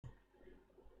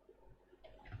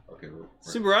Okay.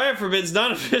 Subaraya forbids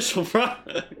non-official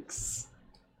products.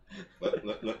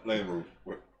 We're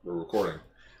recording.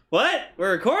 What?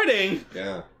 We're recording?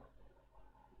 Yeah.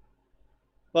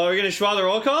 Well, are we gonna schwa the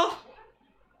roll call?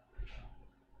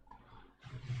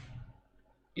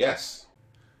 Yes.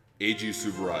 Eiji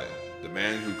Tsuburaya, the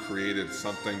man who created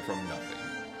something from nothing.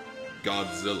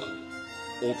 Godzilla.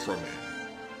 Ultraman.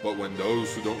 But when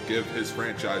those who don't give his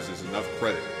franchises enough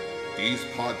credit, these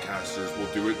podcasters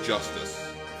will do it justice.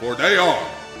 For they are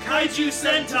Kaiju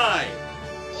Sentai!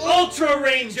 Ultra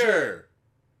Ranger!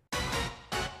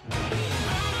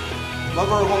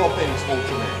 Lover of all things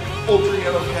Ultraman. Ultra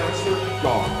Yellow Canister,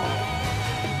 gone.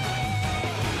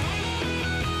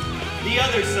 The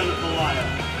other son of Belial,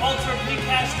 Ultra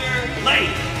Pinkcaster, Lane!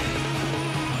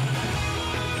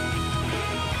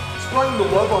 Spreading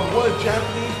the love on one of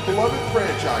Japanese beloved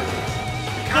franchises.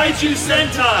 Kaiju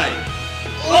Sentai!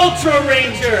 Ultra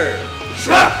Ranger!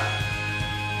 Shrug!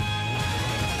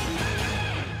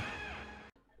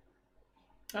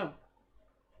 Oh.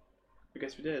 I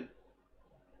guess we did.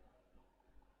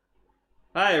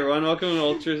 Hi everyone, welcome to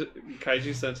Ultra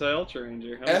Kaiju Sentai Ultra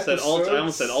Ranger. I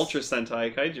almost said Ultra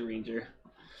Sentai Kaiju Ranger.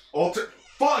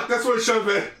 Fuck, that's what it should have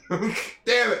been.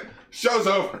 Damn it. Show's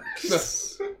over.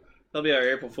 That'll be our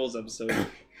April Fool's episode.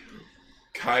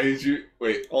 Kaiju.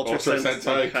 Wait, Ultra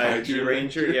Sentai Kaiju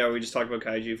Ranger? Yeah, we just talked about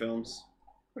kaiju films.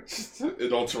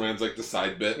 And Ultraman's like the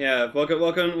side bit. Yeah, welcome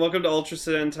to Ultra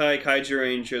Sentai Kaiju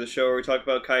Ranger, the show where we talk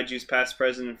about kaiju's past,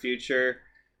 present, and future.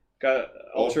 Got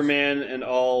Ultraman and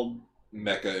all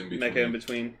mecha in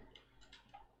between.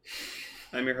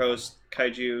 I'm your host,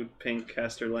 Kaiju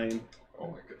Pinkcaster Lane. Oh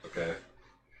my god, okay.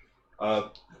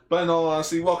 But in all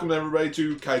honesty, welcome everybody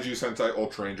to Kaiju Sentai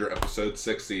Ultra Ranger episode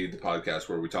 60, the podcast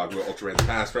where we talk about Ultraman's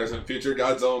past, present, future,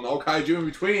 Godzilla, and all kaiju in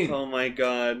between. Oh my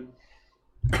god.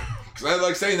 Because I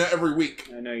like saying that every week.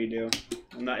 I know you do.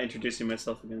 I'm not introducing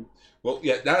myself again. Well,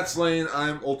 yeah, that's Lane.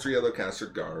 I'm Ultra Yellow Caster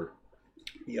Gar.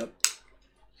 Yep.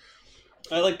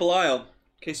 I like Belial, in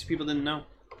case people didn't know.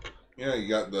 Yeah, you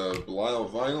got the Belial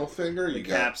vinyl figure. The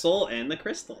capsule and the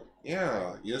crystal.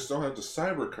 Yeah, you just don't have the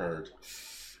cyber card.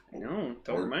 I know.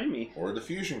 Don't remind me. Or the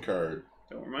fusion card.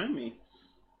 Don't remind me.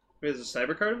 Wait, is a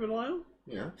cyber card of Belial?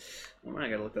 Yeah. Oh, I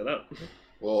gotta look that up.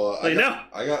 Well, I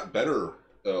got better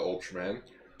Ultraman.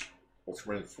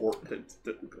 Ultraman Fork.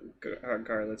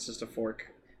 Gar, that's just a fork.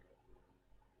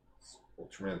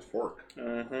 Ultraman Fork.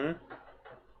 Uh-huh.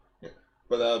 Yeah.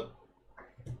 But,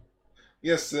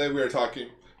 yes, today we are talking...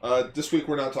 this week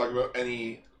we're not talking about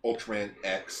any Ultraman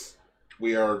X.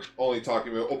 We are only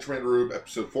talking about Ultraman Rube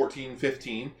episode 14,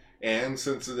 15, and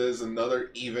since it is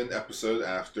another even episode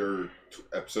after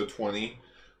episode 20,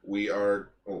 we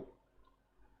are... Oh,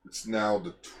 it's now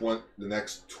the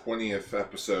next 20th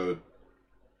episode.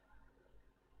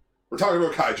 We're talking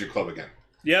about Kaiju Club again.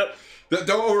 Yep.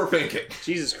 Don't overthink it.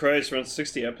 Jesus Christ, we're on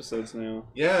 60 episodes now.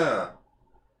 Yeah.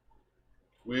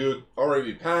 We would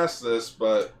already be past this,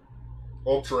 but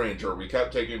Ultra Ranger, we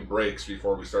kept taking breaks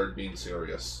before we started being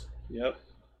serious. Yep.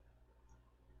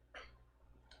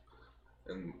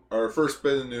 And our first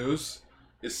bit of news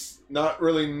is not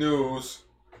really news,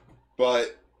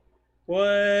 but...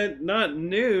 What? Not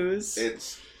news?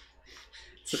 It's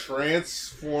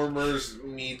Transformers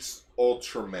meets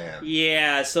Ultraman.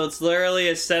 Yeah, so it's literally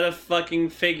a set of fucking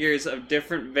figures of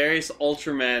different various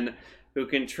Ultramen who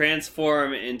can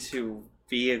transform into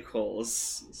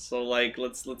vehicles. So, like,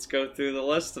 let's go through the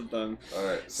list of them.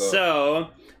 Alright, so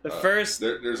the first...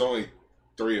 There's only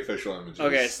 3 official images.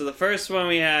 Okay, so the first one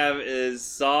we have is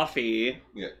Zoffy.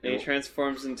 Yeah. And he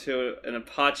transforms into an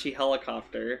Apache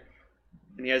helicopter.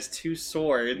 And he has 2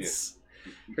 swords. Yeah.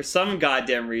 For some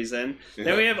goddamn reason. Yeah.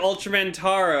 Then we have Ultraman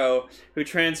Taro, who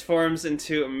transforms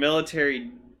into a military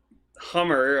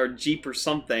Hummer or Jeep or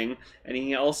something. And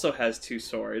he also has 2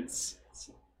 swords.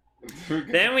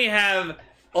 Then we have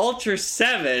Ultra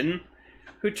 7,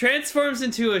 who transforms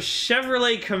into a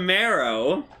Chevrolet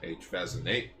Camaro.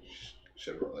 H2008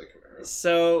 Chevrolet Camaro.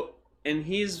 So, and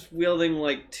he's wielding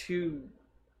like 2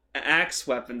 axe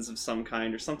weapons of some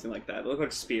kind or something like that. They look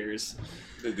like spears.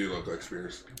 They do look like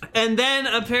spears. And then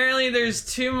apparently there's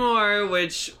 2 more,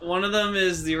 which one of them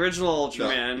is the original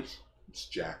Ultraman. No, it's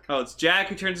Jack. Oh, it's Jack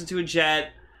who turns into a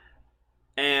jet.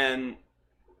 And...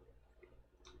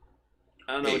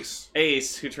 I don't know.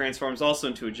 Ace, who transforms also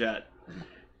into a jet.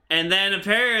 And then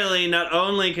apparently not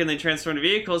only can they transform into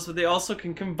vehicles, but they also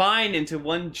can combine into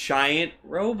one giant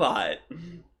robot.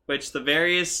 Which the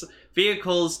various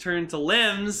vehicles turn into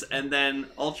limbs, and then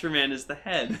Ultraman is the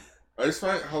head. I just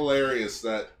find it hilarious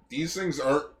that these things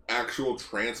aren't actual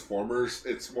Transformers.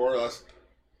 It's more or less...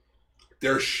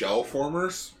 They're shell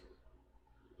formers.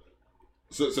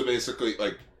 So basically,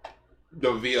 like,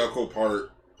 the vehicle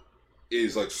part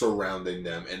is like surrounding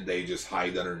them, and they just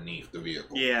hide underneath the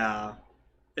vehicle. Yeah.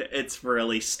 It's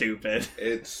really stupid.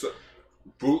 It's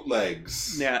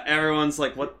bootlegs. Yeah, everyone's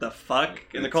like, what the fuck?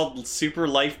 And they're called Super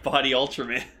Life Body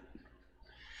Ultraman.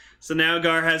 So now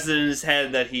Gar has it in his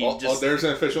head that he just... there's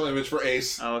an official image for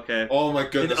Ace. Oh, okay. Oh my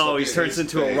goodness. He turns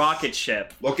into a rocket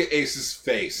ship. Look at Ace's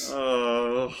face.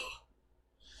 Oh.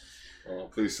 Oh,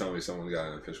 please tell me someone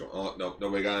got an official... Oh, no,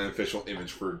 nobody got an official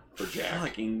image for Jack.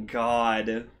 Fucking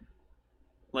God.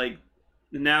 Like,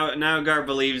 now Gar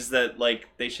believes that, like,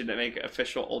 they should make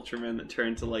official Ultraman that turn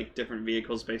into, like, different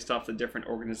vehicles based off the different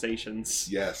organizations.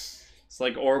 Yes. It's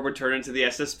like Orb would turn into the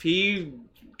SSP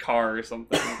car or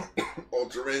something.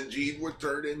 Ultraman Gene would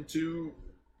turn into...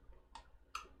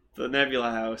 The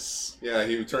Nebula House. Yeah,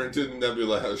 he would turn into the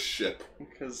Nebula House ship.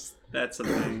 Because that's a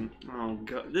thing. Oh,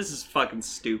 God. This is fucking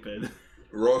stupid.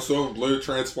 Rosso and Blue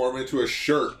transform into a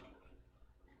shirt.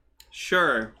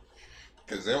 Sure.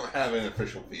 Because they don't have an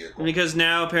official vehicle. Because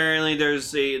now apparently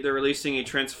they're releasing a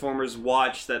Transformers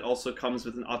watch that also comes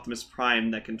with an Optimus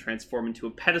Prime that can transform into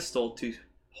a pedestal to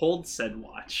hold said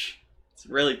watch. It's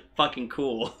really fucking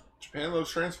cool. Japan loves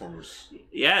Transformers.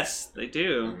 Yes, they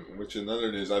do. Which in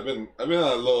other news, I've been on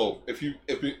a little. If you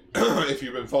if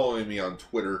you've been following me on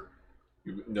Twitter,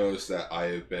 you've noticed that I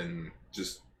have been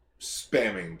just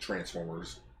spamming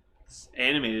Transformers. It's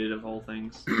animated of all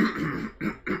things.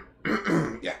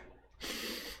 Yeah.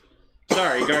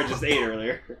 Sorry, Gar just ate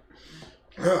earlier.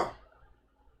 Do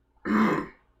you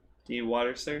need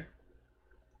water, sir?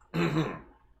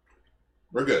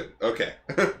 We're good. Okay.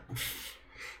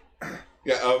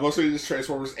 Yeah, mostly just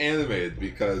Transformers animated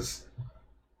because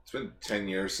it's been 10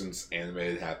 years since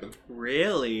animated happened.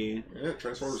 Really? Yeah,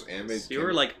 Transformers animated. So you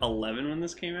were like 11 when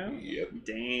this came out? Yep.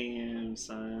 Damn,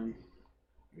 son.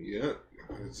 Yeah.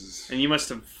 And you must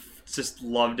have just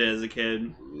loved it as a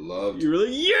kid. Loved. You were like,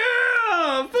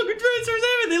 yeah! Fucking Transformers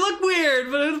animated! They look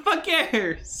weird, but who the fuck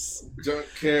cares? Don't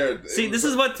care. See, this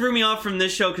is what threw me off from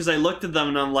this show, because I looked at them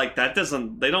and I'm like,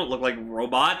 they don't look like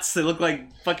robots. They look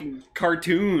like fucking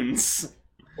cartoons.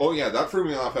 Oh yeah, that threw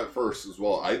me off at first as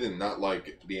well. I did not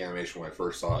like the animation when I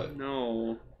first saw it.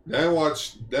 No. Then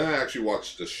I actually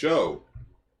watched the show.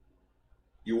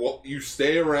 You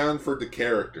stay around for the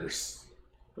characters.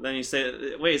 But then you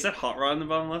say, wait, is that Hot Rod in the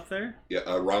bottom left there? Yeah,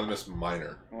 Rodimus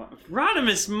Minor.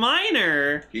 Rodimus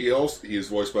Minor! He is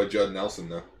voiced by Judd Nelson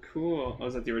though. Cool. Oh,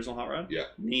 is that the original Hot Rod? Yeah.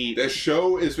 Neat. This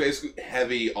show is basically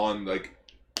heavy on like,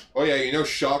 oh yeah, you know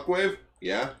Shockwave?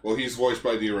 Yeah. Well, he's voiced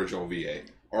by the original VA.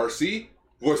 RC,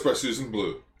 voiced by Susan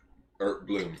Bloom.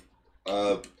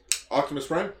 Optimus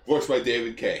Prime, voiced by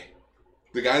David Kaye.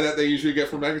 The guy that they usually get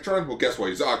from Megatron, well, guess what?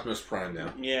 He's Optimus Prime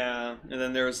now. Yeah, and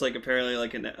then there was like apparently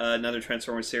like another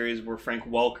Transformers series where Frank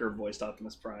Welker voiced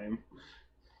Optimus Prime.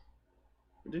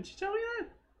 Didn't you tell me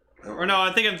that? Or no,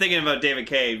 I think I'm thinking about David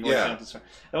Kaye voicing Optimus Prime.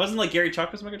 That wasn't like Gary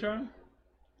Chuck's Megatron?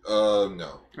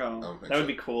 No. Oh, that would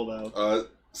be cool though.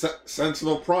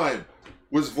 Sentinel Prime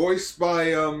was voiced by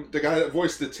the guy that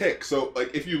voiced the Tick. So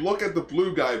like, if you look at the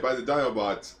blue guy by the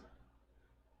Dinobots,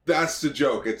 that's the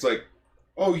joke. It's like,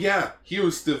 oh yeah, he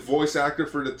was the voice actor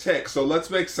for the Tick, so let's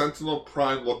make Sentinel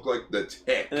Prime look like the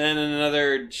Tick. And then in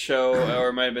another show, or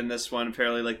it might have been this one,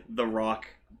 apparently like The Rock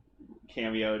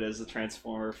cameoed as a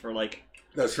Transformer for like...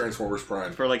 That's Transformers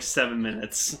Prime. For like 7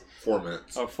 minutes. 4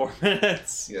 minutes. Oh, 4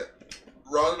 minutes. Yeah.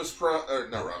 Rodimus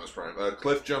Prime, not Rodimus Prime,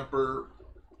 Cliff Jumper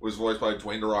was voiced by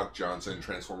Dwayne The Rock Johnson in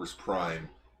Transformers Prime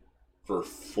for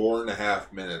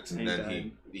 4.5 minutes, and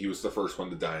then he was the first one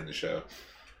to die in the show.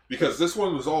 Because this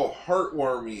one was all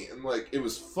heartwarming and like it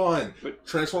was fun. But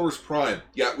Transformers Prime,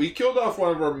 yeah, we killed off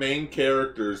one of our main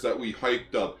characters that we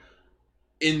hyped up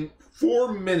in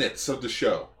 4 minutes of the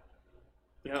show.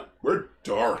 Yeah. We're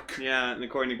dark. Yeah, and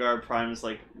according to Gar, Prime is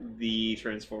like the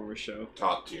Transformers show.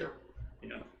 Top tier.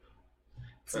 Yeah.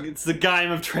 It's the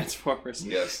Gaim of Transformers.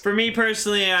 Yes. For me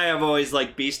personally, I have always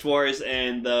liked Beast Wars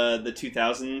and the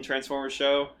 2000 Transformers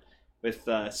show with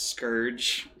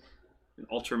Scourge.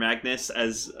 Ultra Magnus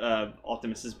as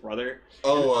Optimus's brother.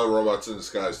 Oh, Robots in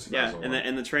Disguise 2001. Yeah,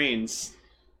 and the trains.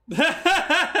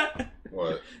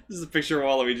 What? This is a picture of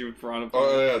Waluigi with Piranha Plant.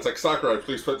 Oh yeah, it's like Sakurai.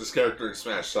 Please put this character in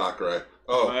Smash Sakurai.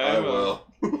 Oh, I will.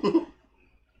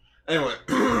 Anyway,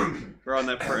 we're on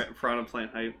that Piranha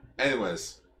Plant hype.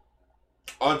 Anyways,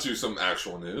 on to some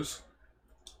actual news.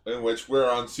 In which we're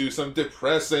on to some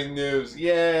depressing news.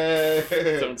 Yay!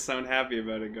 Don't sound happy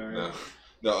about it, Gar.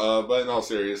 No, but in all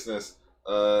seriousness,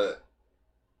 Ime?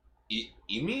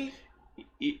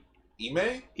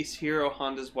 Ishiro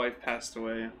Honda's wife passed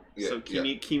away. Yeah, so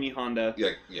Kimi Honda.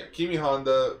 Yeah, Kimi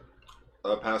Honda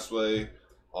passed away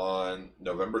on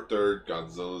November 3rd,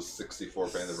 Godzilla's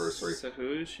 64th anniversary. So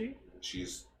who is she?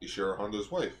 She's Ishiro Honda's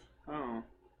wife. Oh,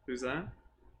 who's that?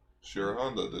 Ishiro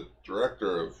Honda, the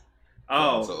director of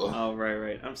Oh, Godzilla. oh,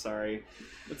 right. I'm sorry.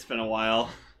 It's been a while.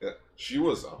 Yeah, she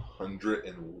was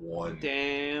 101.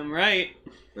 Damn right.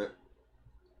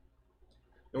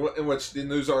 In which the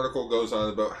news article goes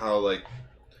on about how like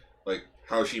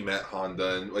how she met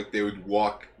Honda, and like they would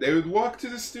walk to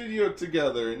the studio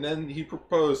together, and then he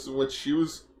proposed, in which she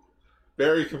was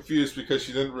very confused because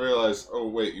she didn't realize, oh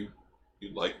wait, you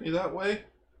like me that way?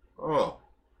 Oh,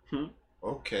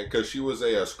 okay, because she was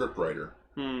a script writer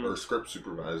or script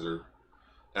supervisor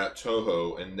at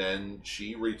Toho, and then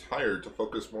she retired to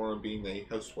focus more on being a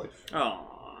housewife.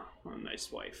 Aw, what a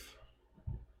nice wife.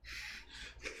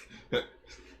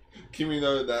 Kimi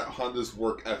noted that Honda's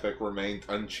work ethic remained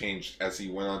unchanged as he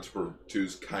went on to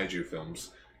produce kaiju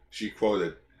films. She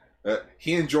quoted,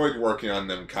 he enjoyed working on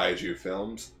them kaiju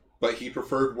films, but he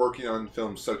preferred working on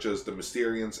films such as The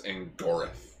Mysterians and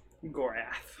Gorath.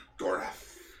 Gorath.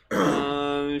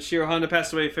 Shiro Honda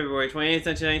passed away February 28th,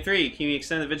 1993. Kimi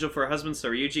extended the vigil for her husband so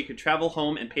Ryuji could travel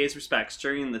home and pay his respects.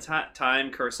 During the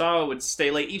time, Kurosawa would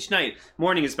stay late each night,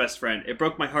 mourning his best friend. It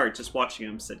broke my heart just watching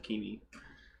him, said Kimi.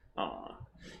 Aww.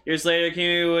 Years later,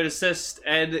 Kimi would assist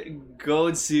Ed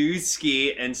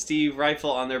Godzewski and Steve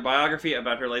Reifel on their biography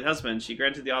about her late husband. She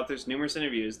granted the authors numerous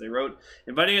interviews. They wrote,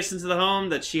 inviting us into the home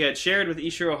that she had shared with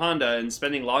Ishiro Honda and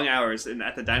spending long hours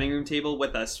at the dining room table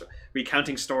with us,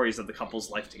 recounting stories of the couple's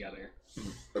life together.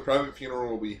 A private funeral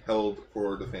will be held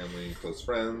for the family and close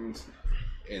friends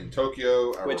in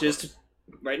Tokyo. Which is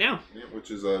right now. Yeah, which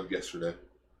is yesterday.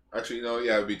 Actually, no,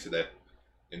 yeah, it would be today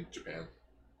in Japan.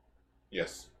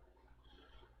 Yes.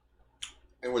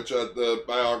 In which the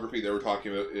biography they were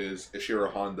talking about is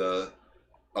Ishiro Honda,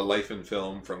 A Life in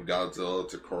Film from Godzilla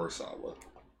to Kurosawa.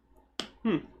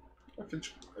 I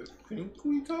think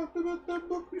we talked about that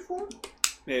book before?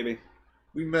 Maybe.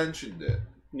 We mentioned it.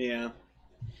 Yeah.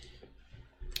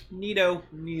 Neato.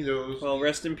 Neatos. Well,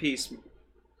 rest in peace.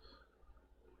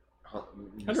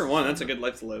 101, that's a good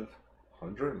life to live.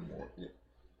 100 and more. Yeah.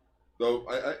 Though,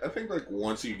 I think, like,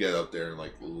 once you get up there in,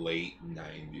 like, late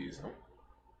 90s,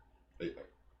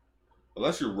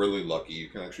 unless you're really lucky, you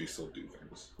can actually still do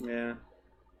things. Yeah.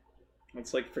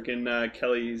 It's like freaking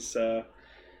Kelly's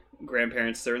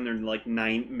grandparents. They're in their, like,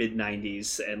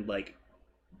 mid-90s, and, like,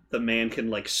 the man can,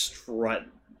 like, strut,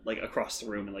 like, across the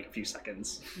room in, like, a few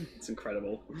seconds. It's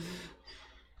incredible.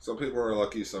 Some people are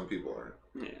lucky, some people aren't.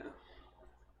 Yeah.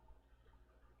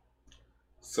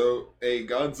 So, a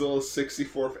Godzilla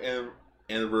 64th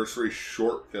anniversary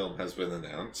short film has been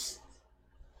announced.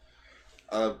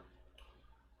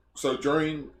 So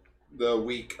during the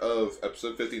week of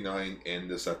episode 59 and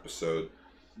this episode,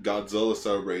 Godzilla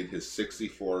celebrated his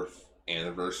 64th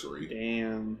anniversary.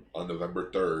 Damn. On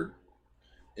November 3rd,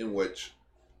 in which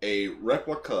a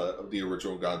replica of the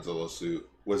original Godzilla suit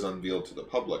was unveiled to the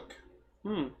public.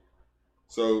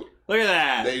 So look at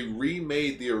that. They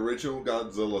remade the original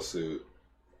Godzilla suit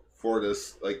for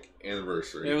this, like,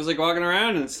 anniversary. It was like walking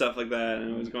around and stuff like that,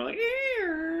 and it was going like.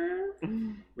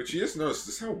 But you just noticed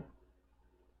this how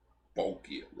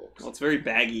bulky it looks. Well, it's very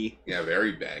baggy. Yeah,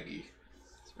 very baggy.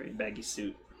 It's a very baggy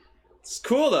suit. It's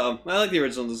cool though. I like the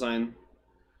original design.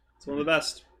 It's one of the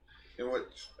best. In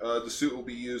which the suit will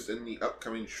be used in the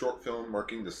upcoming short film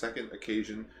marking the second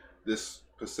occasion this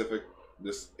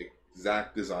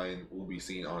exact design will be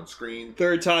seen on screen.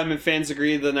 Third time, and fans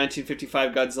agree the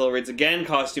 1955 Godzilla Raids Again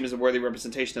costume is a worthy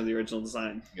representation of the original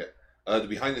design. Yeah. The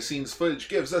behind-the-scenes footage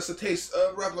gives us a taste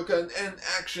of Replica in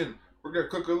action. We're going to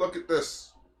quickly look at this.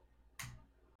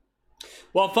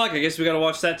 Well, fuck, I guess we gotta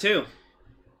watch that too.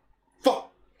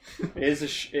 Fuck!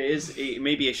 It is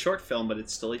maybe a short film, but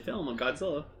it's still a film of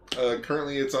Godzilla.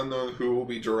 Currently, it's unknown who will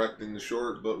be directing the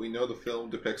short, but we know the film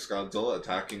depicts Godzilla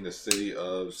attacking the city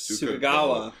of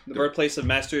Sukagawa, the birthplace of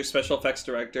master special effects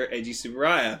director Eiji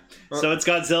Tsuburaya. So it's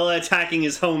Godzilla attacking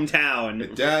his hometown.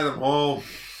 Hey, Dad, I'm home.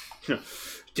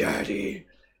 Daddy.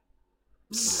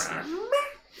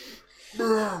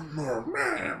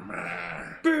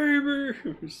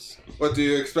 Babies. What do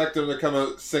you expect them to come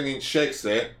out singing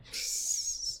Shakespeare?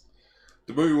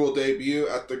 The movie will debut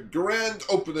at the grand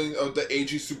opening of the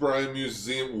Eiji Tsuburaya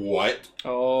Museum. What?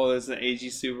 Oh, there's an Eiji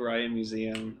Tsuburaya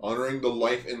Museum. Honoring the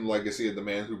life and legacy of the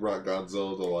man who brought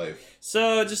Godzilla to life.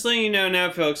 So, just letting you know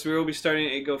now, folks, we will be starting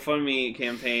a GoFundMe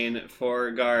campaign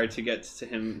for Gar to get to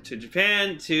him to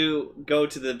Japan to go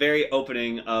to the very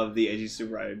opening of the Eiji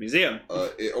Tsuburaya Museum.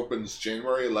 It opens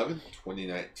January 11th,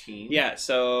 2019. Yeah,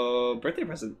 so birthday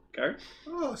present, Gar.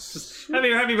 Oh,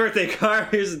 happy birthday, Gar.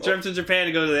 Here's a trip to Japan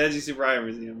to go to the Eiji Tsuburaya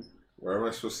Museum. Where am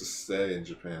I supposed to stay in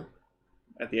Japan?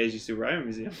 at the Eiji Tsuburaya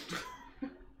Museum.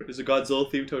 There's a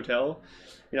Godzilla themed hotel.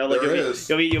 You know, like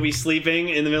you'll be sleeping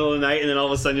in the middle of the night, and then all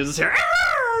of a sudden you'll just hear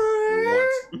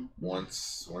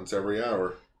once every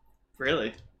hour.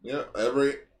 Really? Yeah,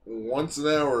 once an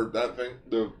hour that thing,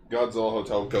 the Godzilla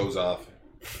hotel goes off.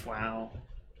 Wow.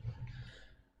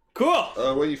 Cool.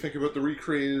 What do you think about the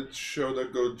recreated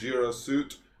Shoda Gojira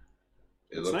suit?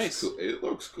 It looks nice. Cool. It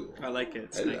looks cool. I like it.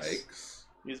 It's I nice. likes.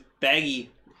 It's baggy.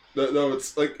 No,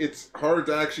 it's hard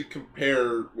to actually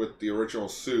compare with the original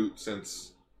suit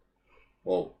since,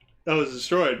 well, That was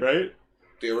destroyed, right?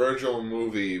 the original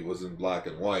movie was in black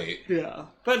and white. Yeah.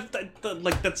 But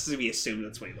that's to be assumed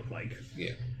that's what he looked like.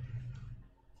 Yeah.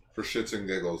 For shits and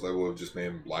giggles, I would have just made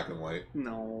him black and white.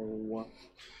 No.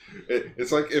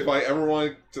 It's like if I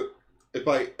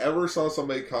ever saw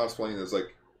somebody cosplaying as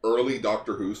like early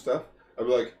Doctor Who stuff, I'd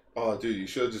be like, oh, dude, you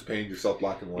should have just painted yourself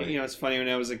black and white. You know, it's funny, when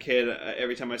I was a kid,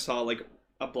 every time I saw like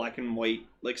a black and white,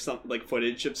 like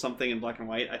footage of something in black and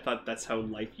white, I thought that's how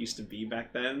life used to be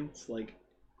back then. It's like,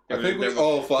 I think we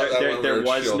all thought that when there we were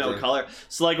was children. no color.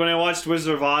 So like when I watched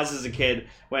Wizard of Oz as a kid,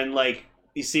 when like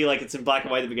you see like it's in black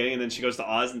and white at the beginning, and then she goes to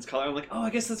Oz and it's color, I'm like, oh, I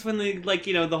guess that's when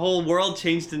the whole world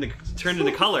turned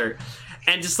into color.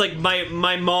 And just like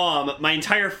my mom, my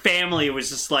entire family was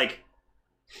just like,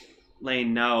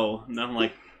 Lane, no. And I'm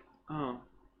like, oh.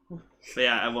 But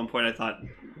yeah, at one point I thought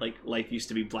like life used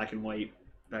to be black and white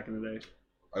back in the day.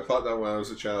 I thought that when I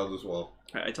was a child as well.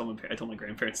 I told my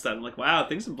grandparents that. I'm like, wow,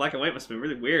 things in black and white must have been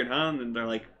really weird, huh? And they're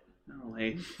like, no,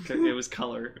 Lane, it was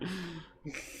color.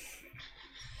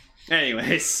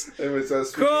 Anyways,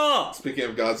 cool. Speaking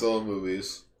of Godzilla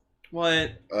movies,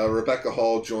 what? Rebecca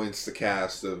Hall joins the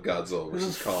cast of Godzilla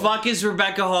vs. Kong. Fuck is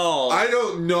Rebecca Hall? I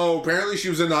don't know. Apparently, she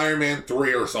was in Iron Man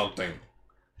 3 or something.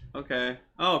 Okay.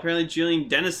 Oh, apparently Julian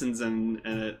Dennison's in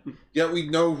it. Yeah, we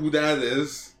know who that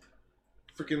is.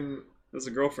 Freaking That's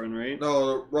a girlfriend, right?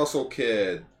 no, Russell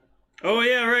Kidd. Oh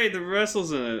yeah, right. The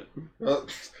Russell's in it.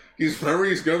 He's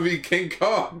gonna be King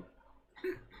Kong.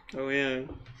 Oh yeah.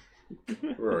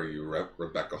 Where are you,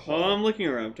 Rebecca Hall? Oh, I'm looking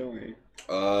her up. Don't worry.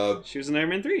 She was in Iron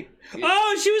Man 3. Yeah.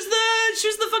 Oh, she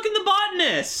was the fucking the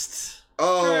botanist.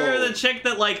 Oh, Remember the chick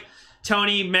that like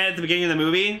Tony met at the beginning of the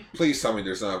movie? please tell me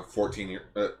there's not a 14-year.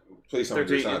 Please tell me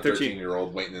there's not a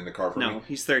 13-year-old waiting in the car for me. No,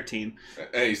 he's 13.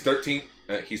 Hey, he's 13.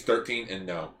 He's 13, and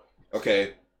no.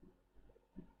 Okay.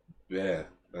 Yeah,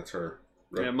 that's her.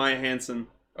 Yeah, Maya Hansen.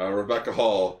 Rebecca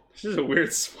Hall. She's a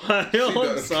weird smile. I'm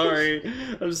does. sorry.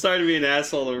 I'm sorry to be an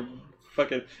asshole or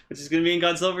fucking. But she's gonna be in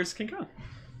Godzilla vs. King Kong.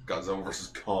 Godzilla vs.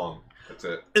 Kong. That's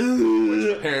it. Ugh.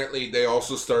 Which apparently they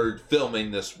also started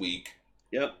filming this week.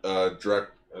 Yep.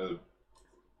 Direct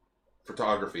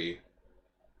photography.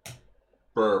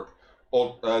 Burp.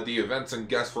 The events and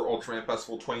guests for Ultraman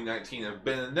Festival 2019 have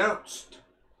been announced.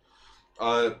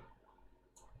 The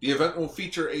event will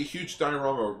feature a huge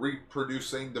diorama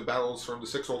reproducing the battles from the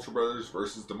Six Ultra Brothers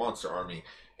versus the Monster Army.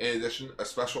 In addition, a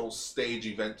special stage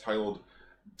event titled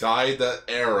Die the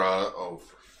Era. Oh,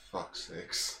 for fuck's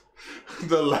sakes.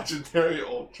 The legendary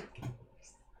Ultra.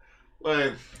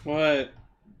 Like, What?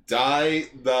 Die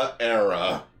the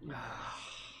Era.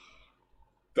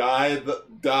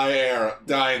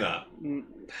 Dinah.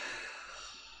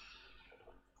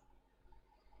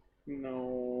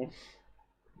 No.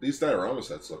 These diorama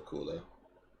sets look cool, though.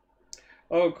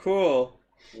 Oh, cool.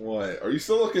 What? Are you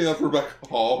still looking up Rebecca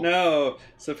Hall? No.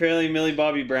 So apparently Millie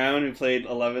Bobby Brown, who played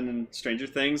Eleven in Stranger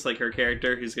Things, like her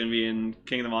character who's going to be in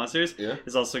King of the Monsters, Yeah.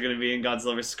 is also going to be in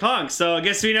Godzilla vs. Kong. So I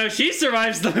guess we know she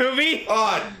survives the movie.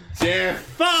 Oh, damn.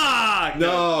 Fuck!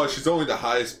 No, she's only the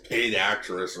highest paid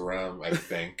actress around, I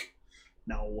think.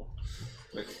 No.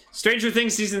 Stranger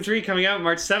Things Season 3 coming out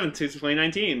March 7th,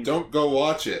 2019. Don't go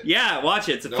watch it. Yeah, watch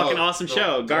it. It's a fucking awesome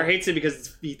show. Gar don't. hates it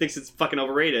because he thinks it's fucking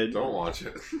overrated. Don't watch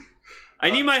it. I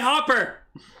need my Hopper!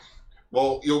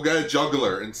 Well, you'll get a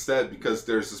juggler instead because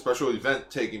there's a special event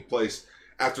taking place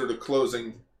after the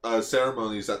closing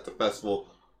ceremonies at the festival.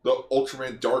 The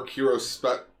Ultraman Dark Hero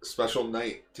special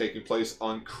night taking place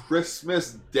on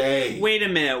Christmas Day. Wait a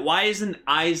minute. Why isn't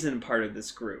Eisen part of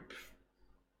this group?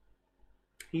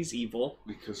 He's evil.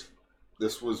 Because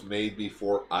this was made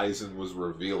before Eisen was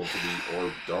revealed to be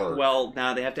Orb Dark. Well,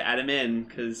 now they have to add him in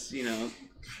because, you know.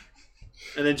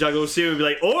 And then Juggalo C would be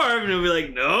like, Orb! And he'll be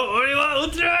like, no, what do you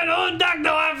want? Ultraman, oh, Dr.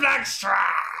 Black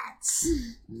Strats!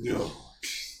 No.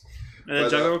 And then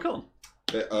But, Juggalo will kill him.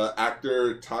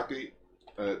 Actor Takaya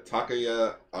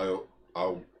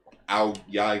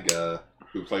Aoyaga,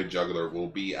 who played Juggler, will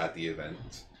be at the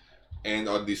event. And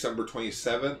on December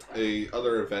 27th, a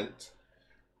other event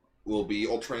will be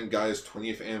Ultraman Gaia's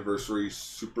 20th anniversary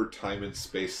Super Time and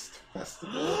Space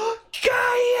Festival.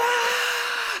 Gaia!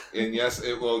 And yes,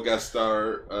 it will guest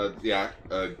star the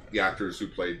actors who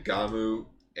played Gamu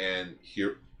and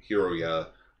Hiroya,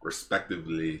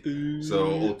 respectively. So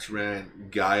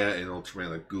Ultraman Gaia and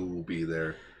Ultraman Lagoon will be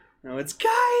there. No, it's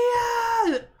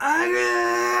Gaia!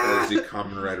 Or is it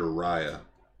Kamen Rider Raya?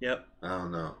 Yep. I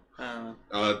don't know.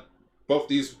 Uh, Both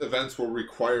these events will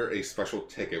require a special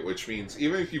ticket, which means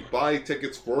even if you buy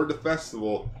tickets for the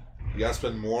festival, you gotta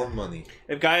spend more money.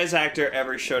 If Gaia's actor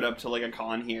ever showed up to like a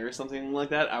con here or something like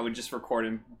that, I would just record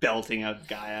him belting out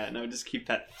Gaia, and I would just keep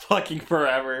that fucking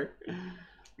forever.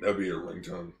 That'd be your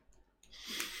ringtone.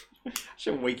 I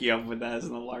should wake you up with that as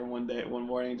an alarm one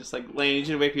morning. Just like, Lane, I need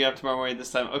you to wake me up tomorrow morning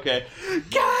this time. Okay.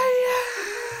 Gaia!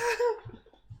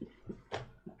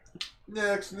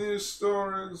 Next news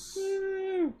stories.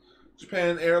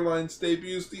 Japan Airlines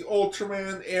debuts the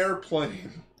Ultraman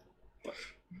airplane. What?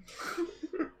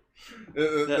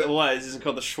 Is this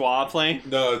called the Schwa plane?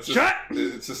 No, it's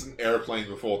just an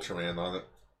airplane with Ultraman on it.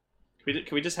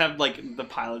 Can we just have like the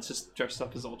pilots just dressed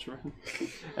up as Ultraman,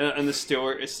 and the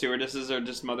stewardesses are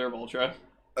just Mother of Ultra?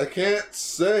 I can't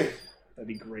say. That'd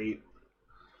be great.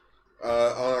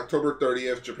 On October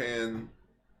 30th, Japan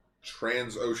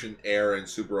Transocean Air and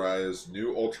Tsuburaya's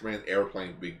new Ultraman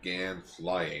airplane began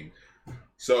flying.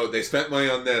 So they spent money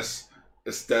on this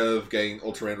instead of getting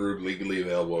Ultraman Rube legally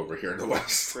available over here in the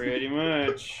West. Pretty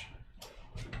much.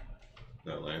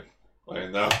 No, Lane.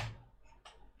 Lane, no.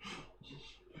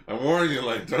 I'm warning you,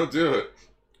 Lane. Don't do it.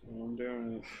 I'm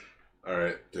doing it.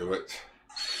 Alright, do it.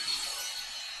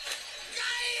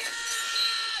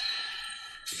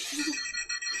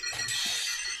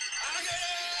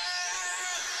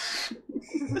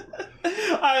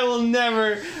 I will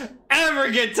never,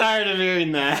 ever get tired of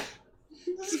hearing that.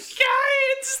 This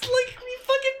guy, it's like he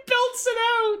fucking belts it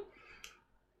out.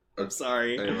 I'm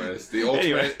sorry. Anyways, the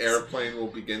Ultraman airplane will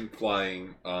begin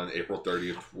flying on April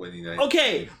 30th,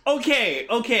 2019.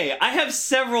 Okay. I have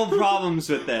several problems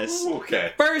with this.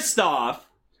 Okay. First off,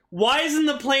 why isn't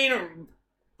the plane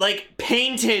like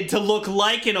painted to look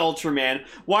like an Ultraman?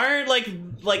 Why aren't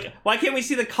like why can't we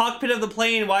see the cockpit of the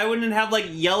plane? Why wouldn't it have like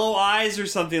yellow eyes or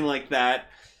something like that?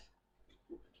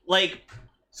 Like,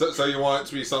 so you want it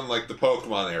to be something like the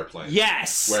Pokemon airplane?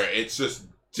 Yes. Where it's just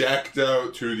decked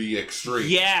out to the extreme.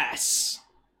 Yes.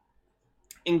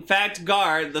 In fact,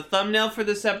 Gar, the thumbnail for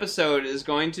this episode is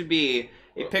going to be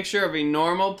a picture of a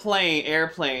normal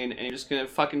airplane, and you're just gonna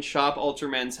fucking shop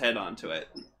Ultraman's head onto it.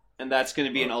 And that's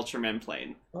gonna be an Ultraman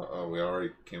plane. Uh-oh, we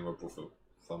already came up with a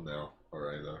thumbnail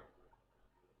already, though.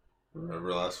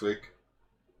 Remember last week?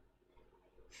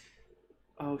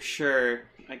 Oh, sure.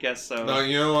 I guess so. No,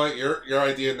 you know what? Your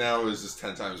idea now is just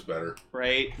 10 times better.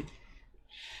 Right?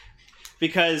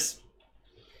 Because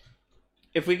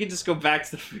if we could just go back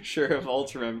to the picture of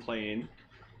Ultraman plane.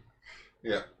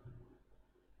 Yeah.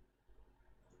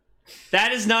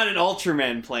 That is not an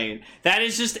Ultraman plane. That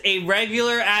is just a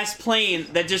regular ass plane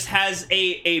that just has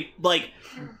a like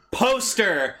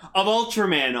poster of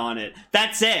Ultraman on it.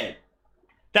 That's it.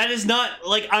 That is not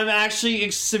like, I'm actually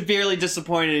severely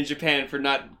disappointed in Japan for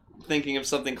not thinking of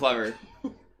something clever.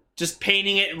 Just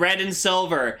painting it red and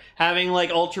silver, having like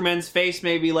Ultraman's face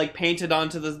maybe like painted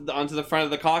onto the front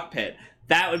of the cockpit.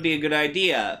 That would be a good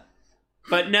idea.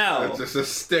 But no. It's just a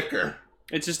sticker.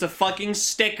 It's just a fucking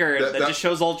sticker that just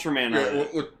shows Ultraman on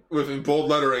it. With in bold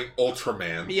lettering,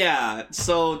 Ultraman. Yeah,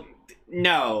 so,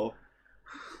 no.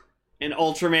 An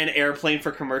Ultraman airplane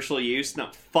for commercial use?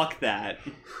 No, fuck that.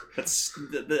 That's,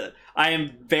 I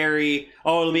am very,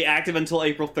 it'll be active until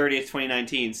April 30th,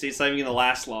 2019. See, it's not even going to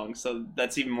last long, so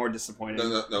that's even more disappointing.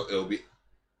 No, it'll be...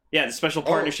 Yeah, the special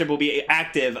partnership will be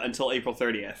active until April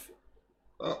 30th.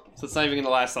 Oh. So it's not even going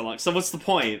to last that long. So what's the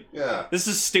point? Yeah. This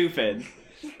is stupid.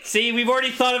 See, we've already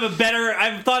thought of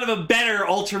I've thought of a better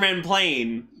Ultraman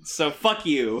plane. So fuck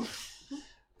you.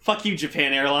 Fuck you,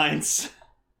 Japan Airlines.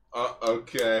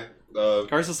 Okay.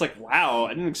 Gar's just like, wow,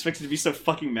 I didn't expect you to be so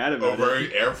fucking mad about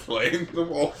it. Airplane, the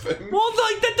Wolfen. Well,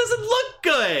 like, that doesn't look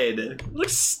good. It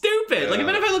looks stupid. Yeah. Like, I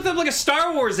bet if I looked up like a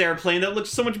Star Wars airplane, that looks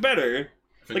so much better.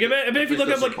 Like, I bet if you look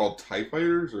up like called TIE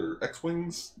Fighters or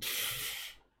X-Wings.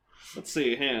 Let's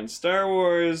see, Star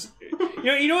Wars.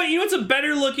 You know what's a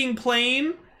better looking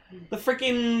plane? The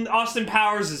freaking Austin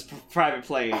Powers' private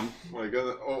plane. Oh my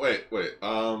god. Oh wait.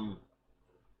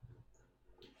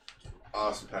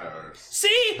 Austin Powers.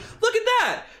 See? Look at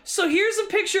that. So here's a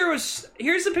picture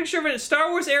of a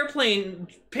Star Wars airplane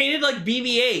painted like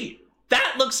BB-8.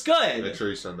 That looks good. Make sure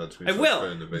you send that to me. I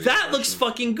will. That looks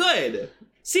fucking good.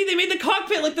 See, they made the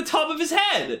cockpit like the top of his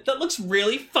head. That looks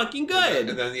really fucking good.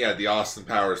 And then the Austin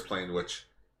Powers plane, which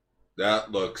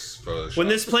that looks photoshopped. When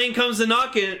this plane comes a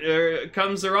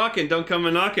rockin', don't come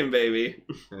a knockin', baby.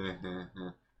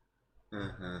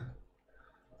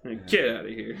 Get out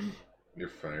of here. You're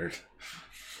fired.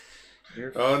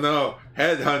 You're Oh no,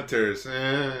 headhunters.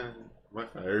 Am I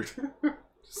fired?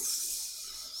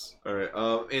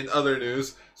 Alright, in other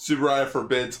news, Subaraya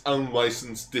forbids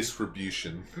unlicensed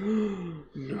distribution.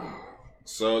 No.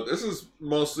 So this is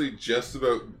mostly just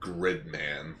about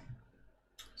Gridman.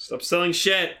 Stop selling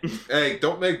shit. Hey,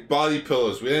 don't make body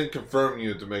pillows. We didn't confirm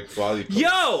you to make body pillows.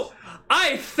 Yo!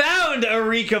 I found a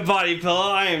Rika body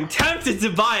pillow. I am tempted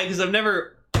to buy it because I've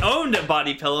never owned a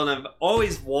body pillow and I've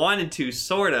always wanted to,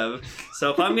 sort of. So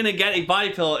if I'm gonna get a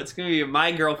body pillow, it's gonna be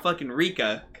my girl fucking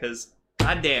Rika, because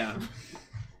goddamn.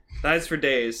 That is for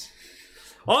days.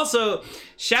 Also,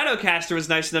 Shadowcaster was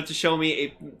nice enough to show me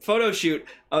a photo shoot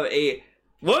of a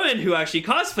woman who actually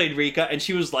cosplayed Rika, and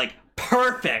she was like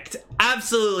perfect,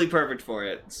 absolutely perfect for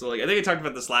it. So like, I think I talked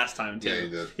about this last time too. Yeah, you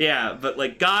did. Yeah, but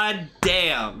like,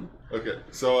 goddamn. Okay,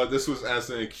 so this was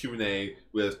asked in a Q&A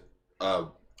with,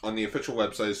 on the official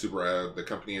website of Subaraya, the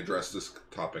company addressed this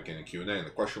topic in a Q&A, and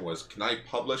the question was, can I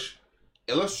publish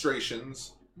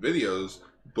illustrations, videos,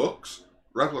 books,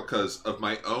 replicas of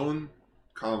my own,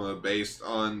 based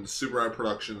on Subaraya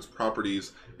Productions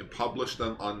properties, and publish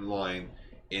them online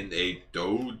in a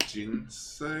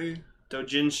doujinshi?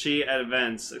 Doujinshi at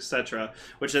events, etc.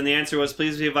 Which then the answer was,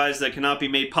 please be advised that it cannot be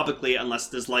made publicly unless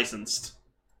it is licensed.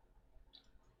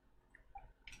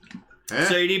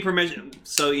 So you need permission.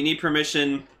 So you need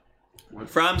permission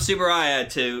from Subaraya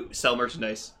to sell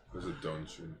merchandise. What's a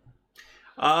doujin?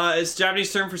 It's a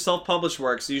Japanese term for self-published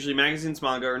works, usually magazines,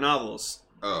 manga, or novels.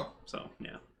 Oh. So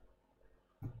yeah.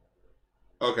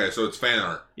 Okay, so it's fan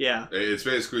art. Yeah. It's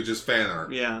basically just fan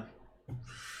art. Yeah.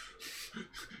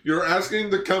 You're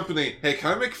asking the company, hey,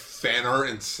 can I make fan art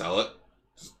and sell it?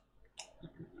 Just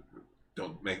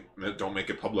don't make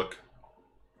it public.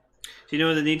 Do you know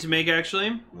what they need to make, actually?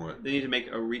 What? They need to make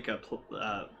a Rika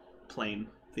plane.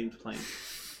 Themed plane.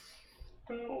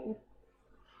 No.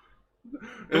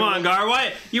 Come on, Gar.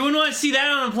 Why? You wouldn't want to see that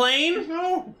on a plane?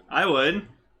 No. I would.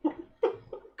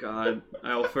 God,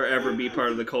 I will forever be part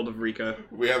of the cult of Rika.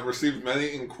 We have received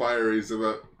many inquiries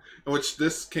about, in which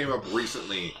this came up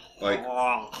recently. Like,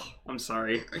 Oh, I'm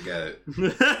sorry. I get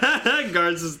it.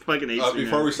 Guards is fucking hates me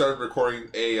Before now. we started recording,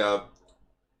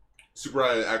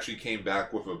 Subaraya actually came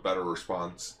back with a better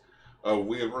response.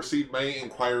 We have received many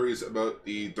inquiries about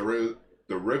the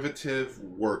derivative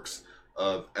works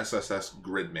of SSS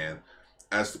Gridman.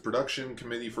 As the production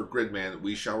committee for Gridman,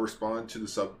 we shall respond to the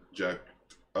subject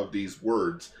of these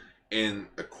words in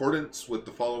accordance with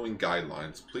the following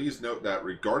guidelines. Please note that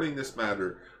regarding this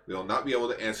matter, we will not be able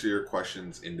to answer your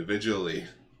questions individually.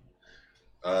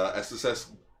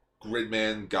 SSS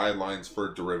Gridman guidelines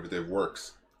for derivative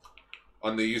works.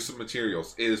 On the use of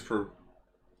materials, it is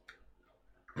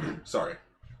sorry.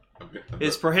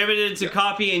 It's prohibited to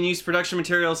copy and use production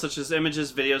materials such as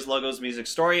images, videos, logos, music,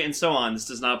 story, and so on. This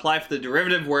does not apply for the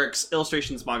derivative works,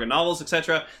 illustrations, manga, novels,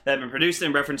 etc. that have been produced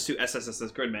in reference to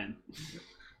SSS Gridman.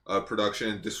 Production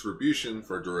and distribution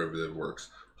for derivative works.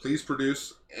 Please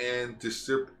produce and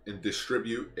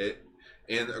distribute it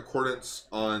in accordance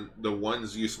on the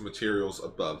one's use of materials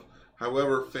above.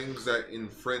 However, things that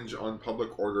infringe on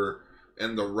public order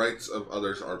and the rights of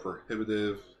others are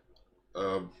prohibitive.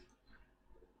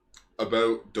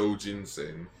 About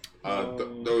doujinshi.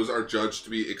 Those are judged to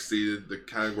be exceeded the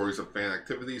categories of fan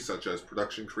activity, such as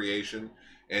production, creation,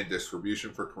 and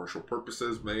distribution for commercial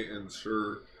purposes, may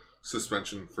ensure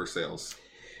suspension for sales.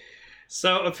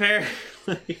 So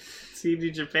apparently,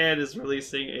 CG Japan is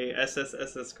releasing a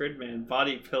SSS Gridman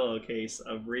body pillowcase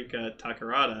of Rika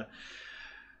Takarada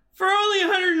for only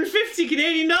 150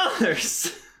 Canadian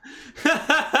dollars.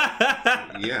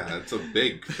 Yeah, it's a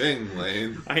big thing,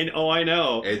 Lane. I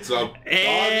know. It's a body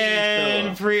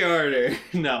and pillow. pre-order.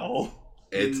 No.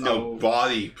 It's No. a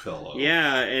body pillow.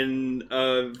 Yeah, and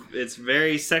it's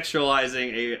very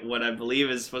sexualizing what I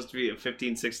believe is supposed to be a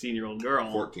 15, 16-year-old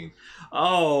girl. 14.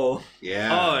 Oh.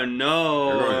 Yeah. Oh,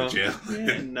 no. You're going to jail.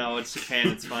 Yeah, no, it's Japan.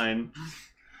 It's fine.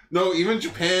 No, even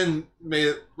Japan made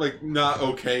it, like, not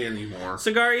okay anymore.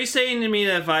 Cigar, are you saying to me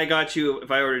that if I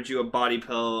ordered you a body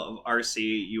pillow of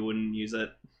RC, you wouldn't use it?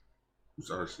 Who's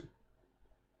RC?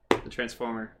 The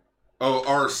Transformer. Oh,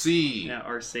 RC. Yeah,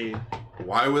 RC.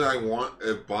 Why would I want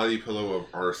a body pillow of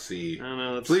RC? I don't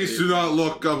know. Let's Please see. do not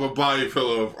look up a body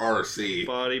pillow of RC.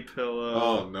 Body pillow.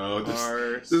 Oh no,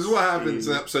 RC. this is what happens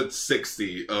in episode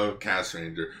 60 of Cast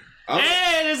Ranger.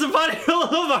 Hey, there's a body pillow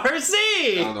of RC!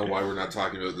 I don't know why we're not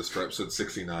talking about this for episode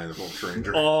 69 of Ultra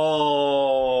Ranger.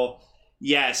 Oh,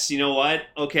 yes. You know what?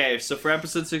 Okay, so for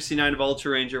episode 69 of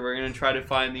Ultra Ranger, we're going to try to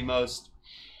find the most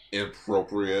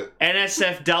inappropriate.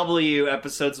 NSFW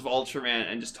episodes of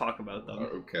Ultraman and just talk about them.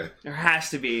 Okay. There has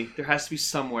to be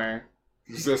somewhere.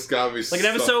 There's gotta be Like an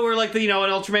episode where, like, an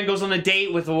Ultraman goes on a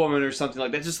date with a woman or something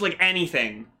like that. Just, like,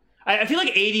 anything. I feel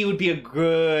like 80 would be a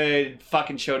good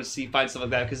fucking show to find stuff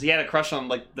like that, because he had a crush on,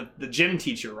 like, the gym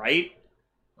teacher, right?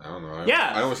 I don't know.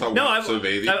 Yeah. I only saw one episode of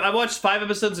 80. I watched 5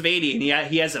 episodes of 80, and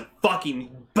he has a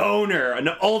fucking boner, an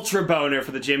ultra boner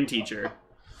for the gym teacher.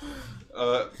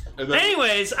 And then,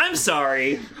 Anyways, I'm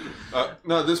sorry.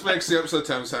 no, this makes the episode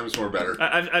 10 times more better.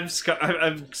 I've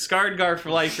scarred Gar for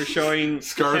life for showing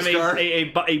Scar?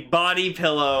 him a body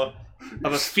pillow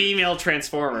of a female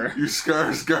Transformer. You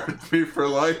scarred me for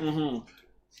life. Mm-hmm.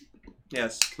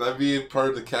 Yes. Can I be part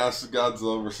of the cast of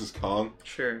Godzilla vs. Kong?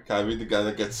 Sure. Can I be the guy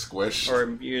that gets squished?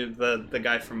 Or you're the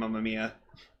guy from Mamma Mia.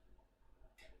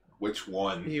 Which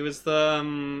one? He was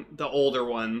the older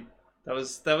one. That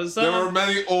was. There were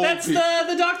many old That's people.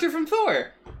 the doctor from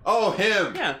Thor. Oh,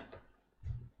 him! Yeah.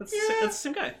 That's the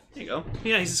same guy. There you go.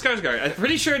 Yeah, he's a Skarsgård. I'm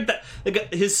pretty sure that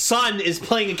his son is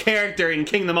playing a character in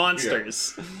King of the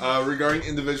Monsters. Yeah. Regarding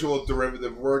individual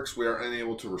derivative works, we are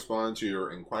unable to respond to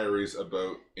your inquiries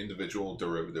about individual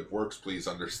derivative works. Please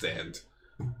understand.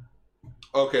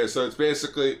 Okay, so it's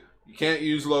basically you can't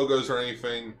use logos or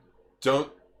anything. Don't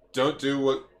do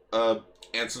what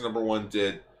answer number 1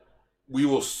 did. We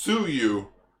will sue you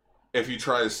if you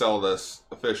try to sell this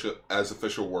as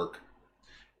official work.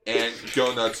 And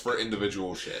go nuts for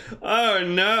individual shit. Oh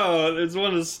no, there's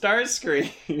one of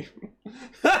Starscream.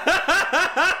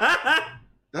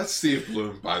 That's Steve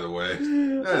Bloom, by the way.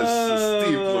 That's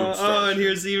Steve Bloom. Oh, and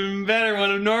here's the even better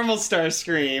one of normal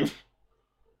Starscream.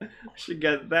 I should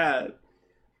get that.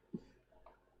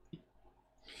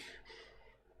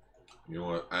 You know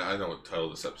what? I know what the title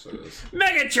of this episode is.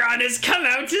 Megatron has come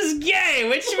out as gay,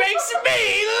 which makes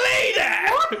me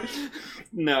leader!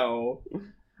 No.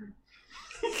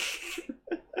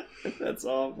 That's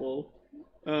awful.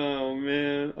 Oh,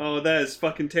 man. Oh, that is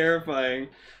fucking terrifying.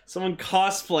 Someone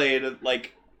cosplayed,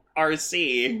 like,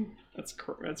 RC. That's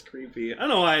creepy. I don't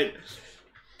know why...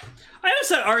 I always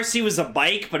thought RC was a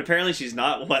bike, but apparently she's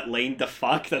not. What, Lane the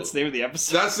fuck? That's the name of the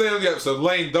episode? That's the name of the episode.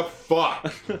 Lane the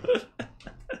fuck!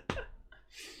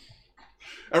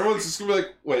 Everyone's just gonna be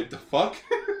like, wait, the fuck?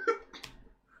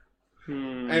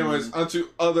 Anyways, onto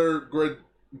other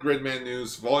Gridman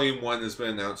news. Volume 1 has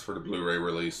been announced for the Blu-ray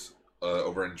release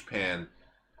over in Japan,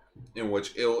 in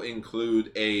which it'll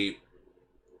include the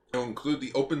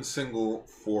open single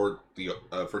for the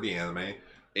anime,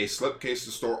 a slipcase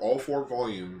to store all 4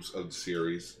 volumes of the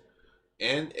series,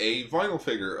 and a vinyl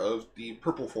figure of the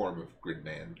purple form of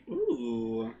Gridman.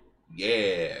 Ooh. Yeah,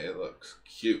 it looks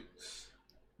cute.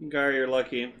 Gar, you're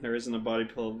lucky. There isn't a body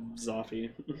pillow of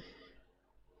Zoffy.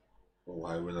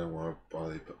 Why would I want a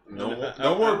body pillow?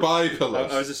 No more body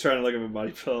pillows. I was just trying to look up a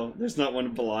body pillow. There's not one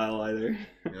of Belial either.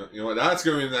 You know what? That's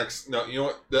going to be the next... No, you know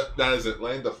what? That is it.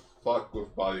 Laying the fuck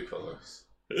with body pillows.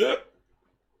 Ugh.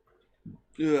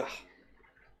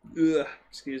 Ugh.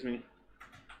 Excuse me.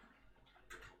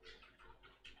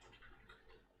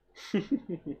 And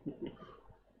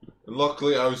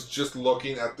luckily, I was just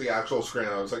looking at the actual screen.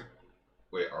 I was like,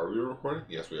 wait, are we recording?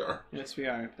 Yes, we are. Yes, we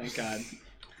are. Thank God.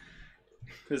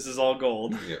 This is all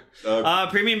gold. Yeah.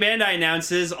 Premium Bandai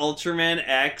announces Ultraman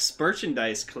X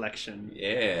merchandise collection.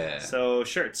 Yeah. So,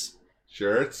 shirts.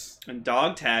 Shirts? And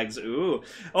dog tags. Ooh.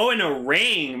 Oh, and a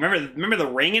ring. Remember the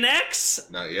ring in X?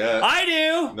 Not yet. I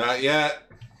do. Not yet.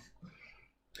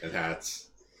 And hats.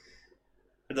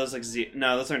 Are those like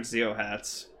No, those aren't Zeo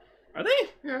hats. Are they?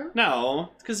 Yeah.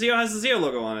 No, because Zeo has the Zeo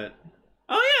logo on it.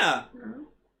 Oh yeah.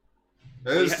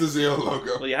 That is the Zeo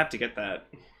logo. Well, you have to get that.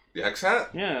 The X hat?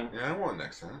 Yeah. Yeah, I want an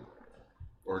X hat.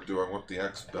 Or do I want the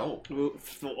X belt?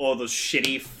 All those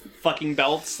shitty fucking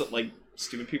belts that like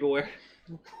stupid people wear.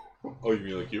 Oh, you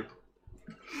mean like you?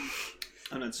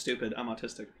 I'm not stupid. I'm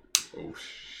autistic. Oh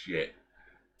shit.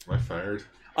 Am I fired?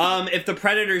 If the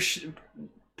Predator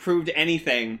proved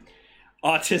anything,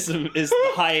 autism is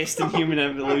the highest in human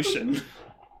evolution.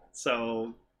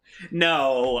 So,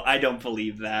 no, I don't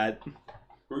believe that.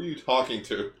 Who are you talking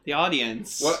to? The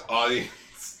audience. What audience?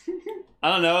 I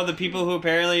don't know, the people who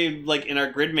apparently, like, in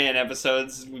our Gridman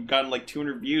episodes, we've gotten, like,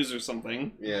 200 views or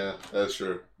something. Yeah, that's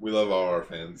true. We love all our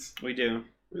fans. We do.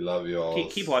 We love you all.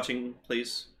 Keep watching,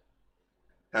 please.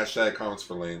 Hashtag comments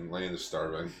for Lane. Lane is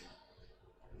starving.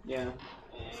 Yeah.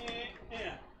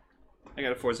 Yeah. I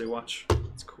got a Forza watch.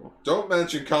 It's cool. Don't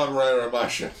mention Kamen Rider on my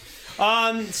shit.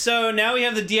 So now we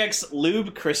have the DX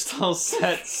Lube Crystal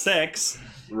Set 6,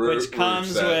 which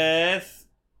comes with...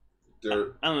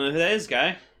 Dirt. I don't know who that is,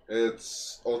 guy.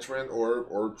 It's Ultraman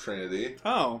Orb Trinity.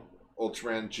 Oh.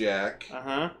 Ultraman Jack.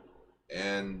 Uh-huh.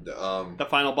 And The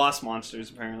final boss monsters,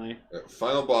 apparently.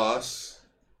 final boss.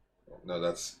 No,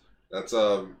 that's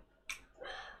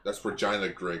Regina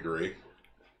Gregory.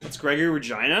 It's Gregory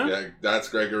Regina? Yeah, that's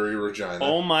Gregory Regina.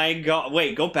 Oh my god.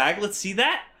 Wait, go back. Let's see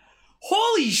that.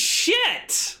 Holy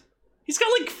shit! He's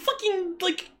got like fucking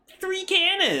like 3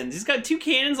 cannons. He's got 2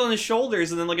 cannons on his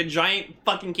shoulders and then like a giant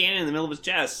fucking cannon in the middle of his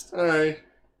chest. Alright.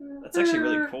 That's actually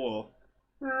really cool.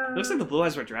 It looks like the Blue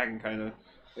Eyes White Dragon, kind of.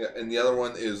 Yeah, and the other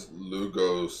one is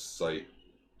Lugosite.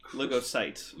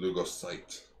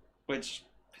 Lugosite. Which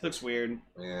looks weird.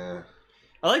 Yeah.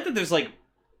 I like that there's like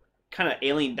kind of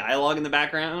alien dialogue in the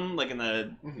background, like in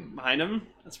the behind him.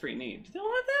 That's pretty neat. Do they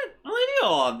all have that? Oh, they do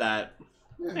all have that.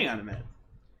 Yeah. Hang on a minute.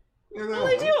 Yeah, Oh,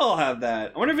 they do all have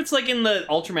that. I wonder if it's like in the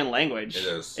Ultraman language. It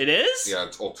is. It is? Yeah,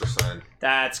 it's Ultrasign.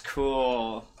 That's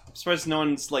cool. I'm surprised no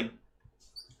one's like.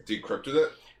 Decrypted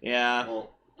it? Yeah.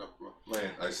 Well,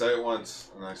 man, I say it once,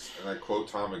 and I quote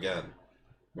Tom again.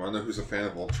 You wanna know who's a fan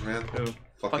of Ultraman? Who?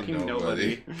 Fucking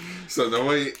nobody. So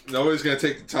nobody's gonna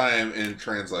take the time and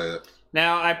translate it.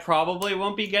 Now, I probably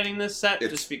won't be getting this set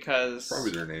It's just because.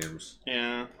 Probably their names.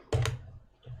 Yeah.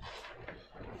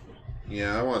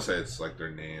 Yeah, I want to say it's like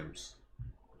their names.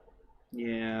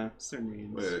 Yeah, it's their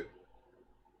names. Wait.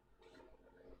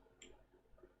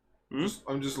 Hmm?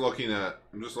 I'm just looking at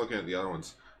the other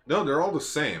ones. No, they're all the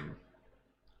same.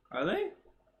 Are they?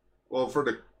 Well, for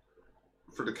the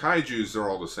kaijus, they're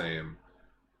all the same.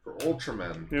 For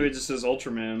Ultraman, Maybe it just says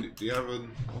Ultraman. do you have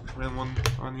an Ultraman one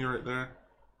on you right there?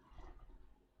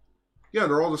 Yeah,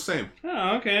 they're all the same.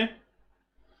 Oh, okay.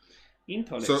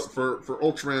 Intonex. So for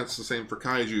Ultraman, it's the same. For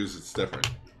kaijus, it's different.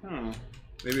 Oh.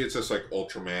 Maybe it's just like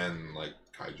Ultraman, like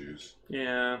kaijus.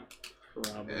 Yeah.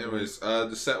 Probably. Anyways,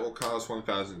 the set will cost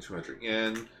 1,200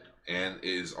 yen and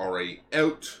is already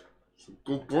out. So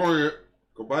go buy it.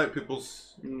 Go buy it,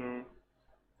 peoples. No.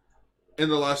 And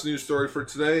the last news story for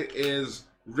today is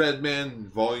Redman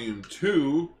Volume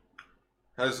 2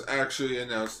 has actually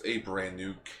announced a brand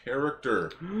new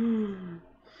character.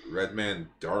 Redman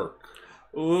Dark.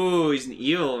 Ooh, he's an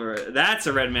evil. That's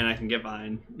a red man I can get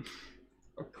behind.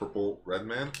 A purple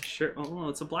Redman? Sure. Oh,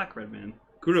 it's a black red man.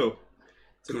 Kuro.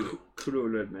 It's a Kuro. Kuro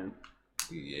red man.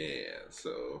 Yeah,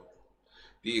 so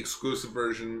the exclusive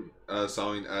version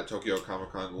selling at Tokyo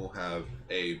Comic Con will have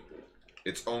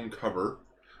its own cover,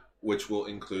 which will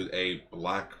include a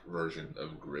black version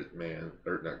of Gridman,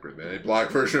 or not Gridman, a black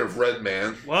version of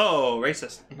Redman. Whoa,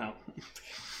 racist. No.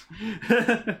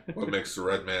 What makes the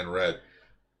Redman red?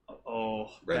 Oh,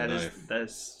 Red that knife.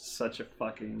 is such a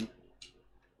fucking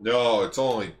No, it's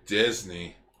only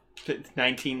Disney.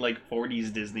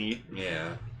 40s Disney.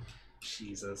 Yeah.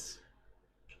 Jesus.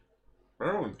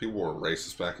 Remember when people were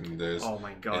racist back in the days? Oh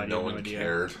my god, And no one idea.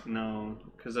 cared. No,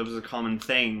 because that was a common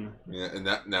thing. Yeah, and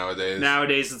that nowadays.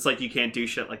 Nowadays, it's like you can't do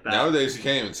shit like that. Nowadays, you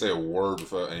can't even say a word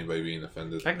without anybody being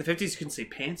offended. Back in the 50s, you couldn't say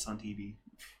pants on TV.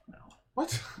 No.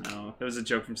 What? No, it was a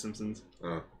joke from Simpsons.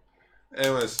 Oh.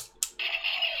 Anyways,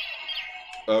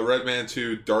 Redman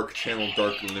 2 Dark Channel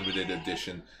Dark Limited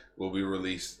Edition will be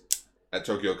released at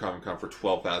Tokyo Comic Con for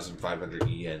 12,500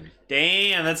 yen.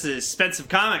 Damn, that's an expensive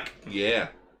comic. Yeah.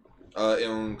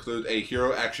 It'll include a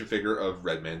hero action figure of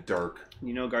Redman Dark.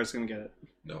 You know Gar's gonna get it.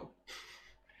 No,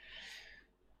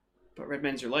 But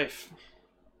Redman's your life.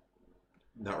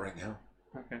 not right now.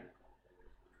 Okay.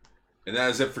 And that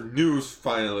is it for news,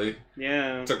 finally.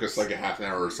 Yeah. It took us like a half an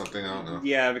hour or something, I don't know.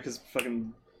 Yeah, because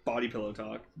fucking body pillow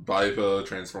talk. Body pillow,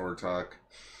 Transformer talk.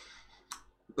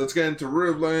 Let's get into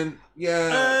Rubland.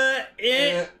 Yeah.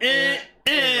 Yeah.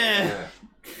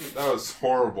 That was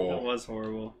horrible. That was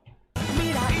horrible.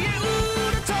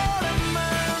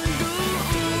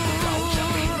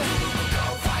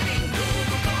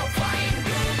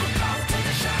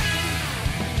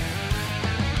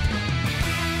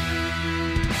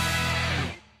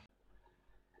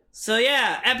 So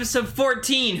yeah, episode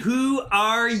 14, Who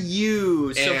Are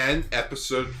You? So, And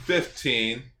episode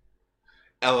 15,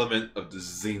 Element of the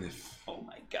Zenith. oh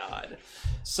my god.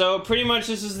 So pretty much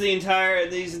this is the entire,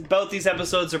 both these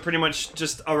episodes are pretty much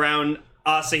just around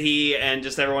Asahi and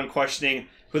just everyone questioning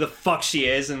who the fuck she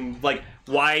is and like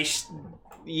why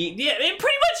yeah, it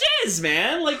pretty much is,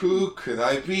 man. Like Who could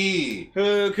I be?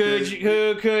 who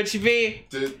could she be?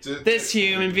 This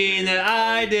human being that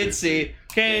I did see.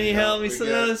 Can you help me solve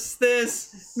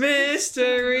this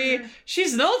mystery?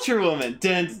 She's an Ultra Woman.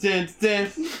 Dun, dun,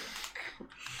 dun.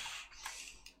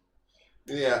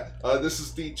 Yeah, this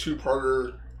is the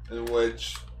two-parter in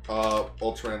which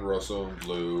Ultraman Rosso and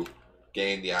Blue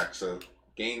gain the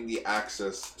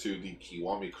access to the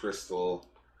Kiwami Crystal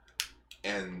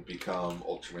and become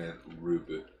Ultraman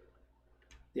Rubu.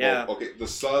 Yeah. Well, okay, the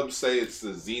subs say it's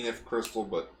the Zenith Crystal,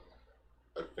 but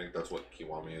I think that's what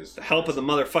Kiwami is. The help of the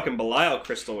motherfucking Belial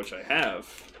crystal, which I have.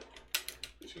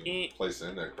 If you can place it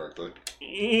in there correctly.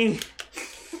 Eh.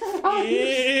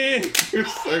 You're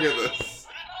sick of this.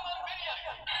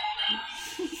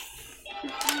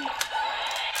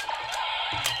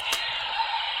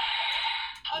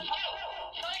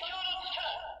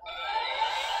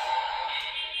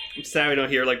 I'm sad we don't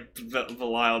hear like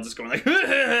Belial just going like.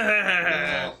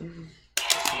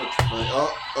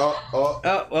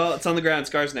 Oh, well, it's on the ground.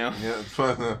 Scars now. Yeah, it's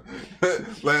fine.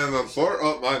 Land on the floor.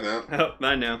 Oh, mine now. Oh,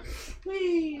 mine now.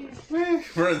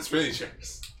 We're in spinning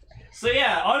chairs. So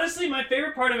yeah, honestly, my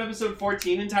favorite part of episode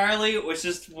 14 entirely was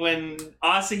just when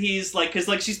Asahi's like, cause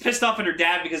like she's pissed off at her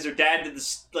dad because her dad did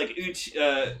this like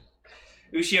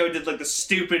Ushio did like the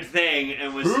stupid thing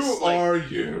and was Who just like, are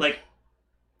you? Like,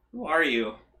 who are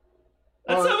you?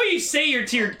 That's not what you say you're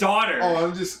to your daughter. Oh,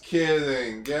 I'm just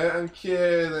kidding. Yeah, I'm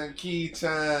kidding.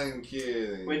 Kitan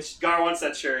kidding. Which Gar wants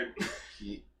that shirt.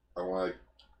 I want a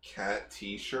cat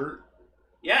T-shirt.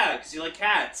 Yeah, because you like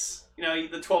cats. You know,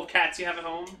 the 12 cats you have at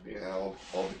home. Yeah, all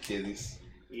the kitties.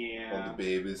 Yeah. All the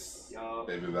babies. Yup.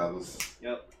 Baby babbles.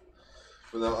 Yep.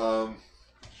 But no,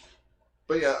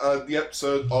 but yeah, the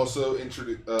episode also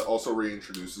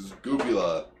reintroduces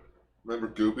Gubila. Remember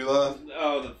Gubila?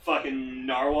 Oh, the fucking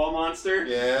narwhal monster?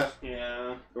 Yeah.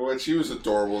 Yeah. When she was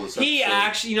adorable this He episode.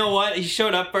 actually, you know what? He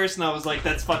showed up first and I was like,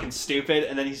 that's fucking stupid.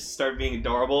 And then he started being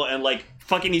adorable and like,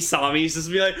 fucking Isami's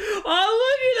just be like,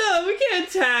 oh, look at him, we can't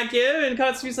attack him. And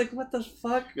Katsumi's like, what the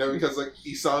fuck? Yeah, because like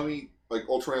Isami, like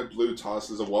Ultraman Blue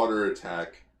tosses a water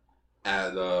attack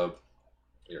at, here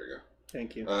we go.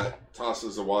 Thank you.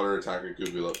 Tosses a water attack at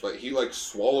Gubila, but he like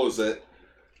swallows it,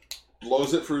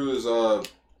 blows it through his,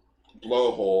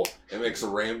 blowhole and makes a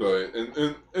rainbow,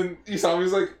 and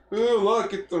Isami's like, "Ooh,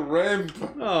 look, it's the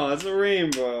rainbow." Oh, it's a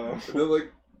rainbow. And then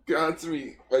like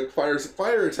Gatsumi like fires a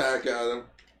fire attack at him,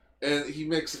 and he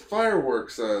makes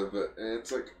fireworks out of it, and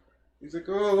it's like, he's like,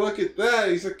 "Oh, look at that!"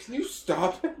 He's like, "Can you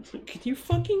stop it?" Can you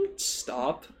fucking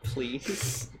stop,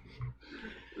 please?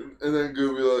 And then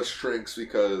Gubila shrinks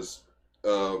because it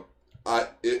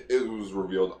was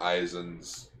revealed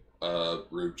Aizen's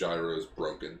Rube Gyro is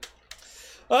broken.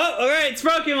 Oh, alright, it's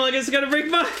broken. Well, I guess I gotta break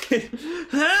mine.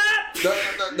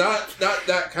 Not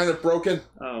that kind of broken.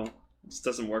 Oh, this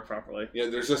doesn't work properly. Yeah,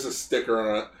 there's just a sticker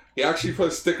on it. He actually put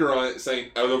a sticker on it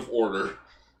saying out of order.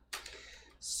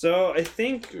 So I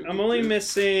think I'm only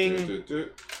missing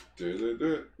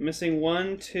missing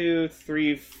 1, 2,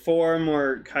 3, 4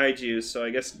 more kaiju. So I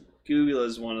guess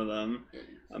Gubila's one of them.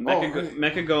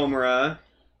 Mecha Gomora.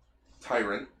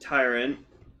 Tyrant.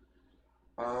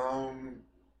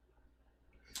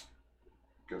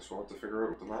 Guess we'll have to figure out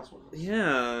what the last one is.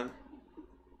 Yeah.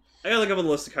 I gotta look up the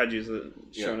list of kaijus that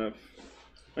shown up.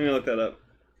 I'm gonna look that up.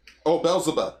 Oh,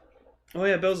 Beelzebub. Oh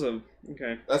yeah, Beelzebub.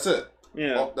 Okay. That's it.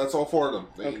 Yeah. That's all 4 of them.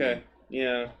 Okay.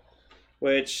 Yeah.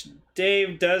 Which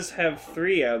Dave does have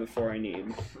 3 out of the 4 I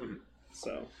need.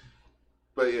 So.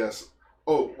 But yes.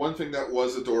 Oh, one thing that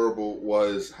was adorable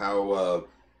was how,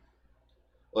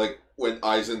 like, when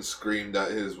Aizen screamed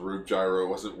that his Rube Gyro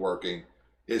wasn't working,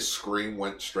 his scream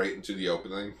went straight into the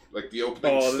opening. Like, the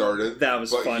opening started, that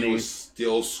was but funny. he was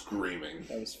still screaming.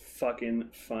 That was fucking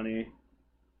funny.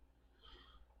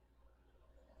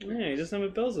 Yeah, he doesn't have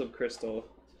a Beelzebub crystal.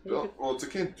 Well, it's a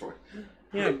candy toy.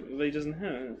 Yeah, but he doesn't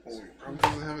have it. He probably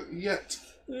doesn't have it yet.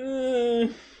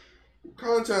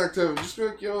 Contact him. Just be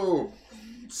like, yo,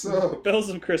 what's up?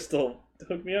 Beelzebub crystal.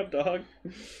 Hook me up, dog.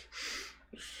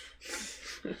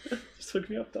 Just hook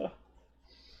me up, dog.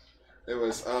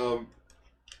 Anyways, oh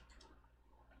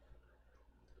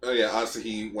yeah,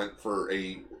 Asahi went for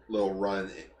a little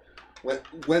run.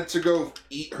 Went to go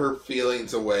eat her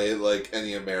feelings away like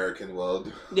any American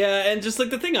would. Yeah, and just like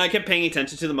the thing I kept paying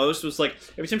attention to the most was like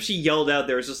every time she yelled out,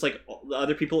 there was just like the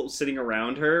other people sitting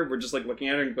around her were just like looking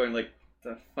at her and going like,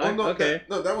 "The fuck?" Oh, no, okay.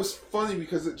 That was funny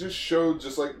because it just showed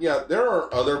just like, yeah, there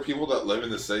are other people that live in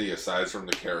the city aside from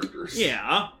the characters.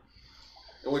 Yeah.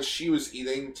 In which she was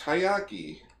eating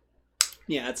taiyaki.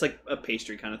 Yeah, it's like a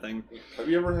pastry kind of thing. Have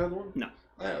you ever had one? No.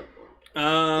 I have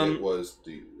one. It was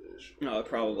delicious. No,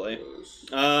 probably.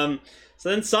 So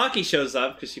then Saki shows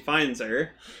up because she finds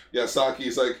her. Yeah,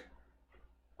 Saki's like,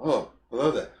 oh, I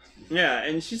love that. Yeah,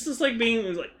 and she's just like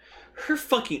being like, her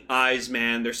fucking eyes,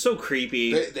 man, they're so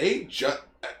creepy. They jut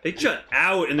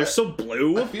out and they're so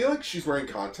blue. I feel like she's wearing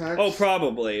contacts. Oh,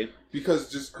 probably.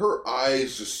 Because just her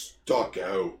eyes just stuck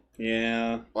out.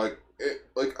 Yeah. Like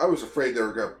I was afraid they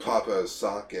were gonna pop out a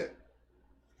socket.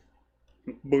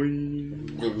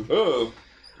 Boing. Oh.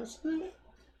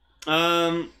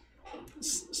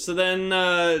 So then,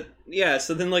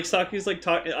 like Saki's like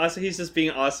talking. Asahi's just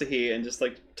being Asahi and just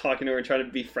like talking to her and trying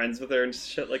to be friends with her and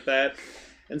shit like that.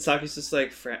 And Saki's just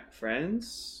like,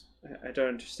 friends? I don't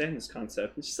understand this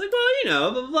concept. And she's like, well, you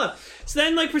know, blah, blah, blah. So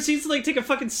then, like, proceeds to, like, take a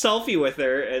fucking selfie with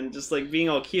her and just, like, being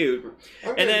all cute.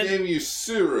 I'm gonna name you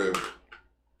Suru.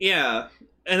 Yeah.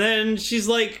 And then she's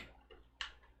like...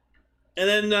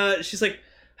 she's like,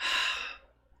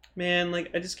 man,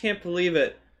 like, I just can't believe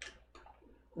it.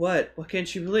 What? What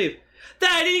can't you believe?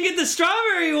 That I didn't get the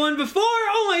strawberry one before!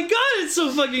 Oh my god, it's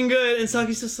so fucking good! And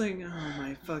Saki's just like, oh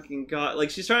my fucking god. Like,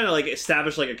 she's trying to, like,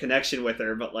 establish, like, a connection with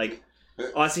her, but, like,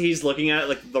 Asahi's looking at it,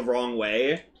 like, the wrong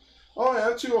way. Oh, I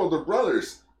have 2 older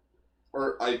brothers.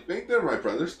 Or, I think they're my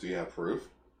brothers. Do you have proof?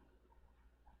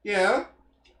 Yeah.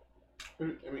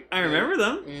 I remember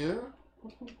them. Yeah.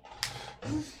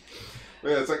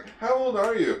 Yeah, it's like, how old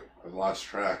are you? I've lost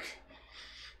track.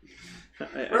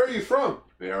 Where are you from?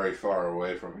 Very far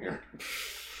away from here.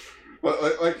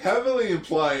 But like heavily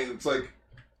implying it's like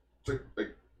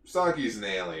Saki's an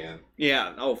alien.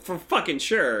 Yeah, oh, for fucking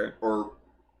sure. Or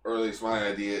at least my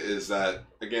idea is that,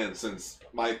 again, since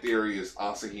my theory is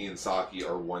Asahi and Saki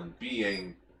are one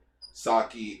being,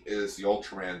 Saki is the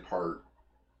Ultraman part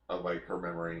of like her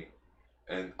memory,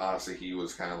 and Asahi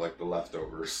was kind of like the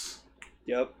leftovers.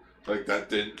 Yep. Like, that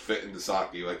didn't fit into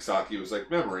Saki. Like, Saki was like,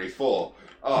 memory full.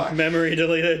 Oh, memory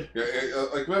deleted. Yeah,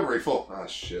 like, memory full. Ah,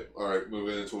 shit. Alright,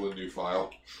 moving into a new file.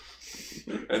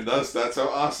 And thus, that's how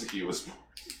Asahi was born.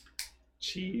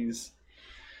 Jeez.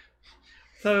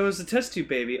 Thought it was a test tube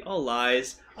baby. All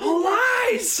lies. All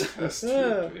lies! Test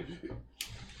tube baby.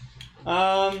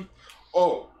 Oh,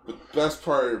 the best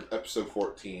part of episode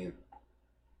 14.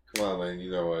 Come on, man,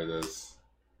 you know what it is.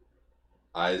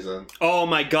 Aizen. Oh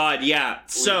my god, yeah.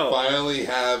 So we finally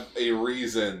have a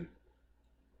reason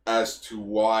as to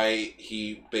why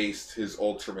he based his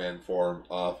Ultraman form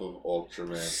off of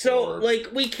Ultraman. So, 4. like,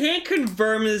 we can't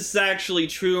confirm this is actually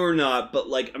true or not, but,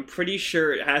 like, I'm pretty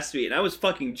sure it has to be. And I was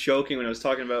fucking joking when I was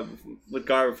talking about with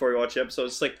Gar before we watched the episode.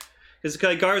 It's like, because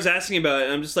like, Gar was asking about it,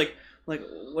 and I'm just like,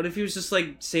 what if he was just,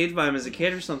 like, saved by him as a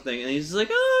kid or something? And he's just like,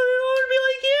 oh, I want to be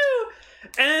like you!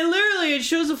 And literally, it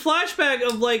shows a flashback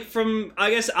of, like, from,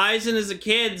 I guess, Aizen as a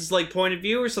kid's, like, point of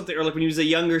view or something, or, like, when he was a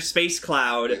younger space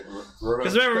cloud.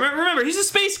 Because remember, he's a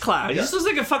space cloud. He just looks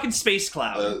like a fucking space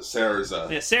cloud.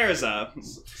 Saraza. Yeah, Saraza.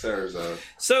 Saraza.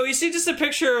 So you see just a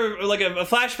picture, like, a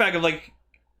flashback of, like,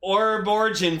 Orb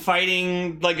Origin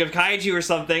fighting, like, a kaiju or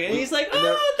something, and he's like, oh,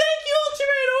 thank you,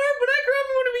 Ultraman Orb, when I grow up,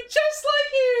 I want to be just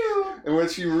like you! And when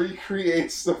she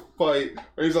recreates the fight,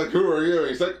 he's like, who are you?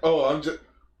 He's like, oh, I'm just...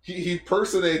 He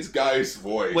personates Guy's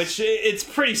voice. Which, it's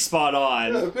pretty spot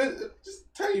on. Yeah, a bit, just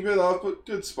a tiny bit off, but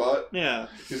good spot. Yeah.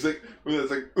 He's like, it's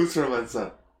like,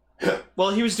 Ultraman-san. Well,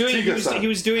 he was doing Tiga-san.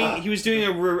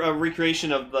 a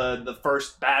recreation of the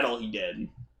first battle he did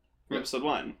from episode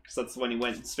 1, because that's when he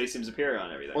went Space Team Superior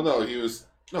and everything. Well, no,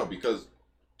 because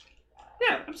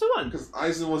episode 1. Because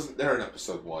Aizen wasn't there in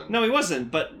episode 1. No, he wasn't.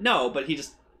 But he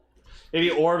just maybe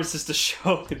Orb is just a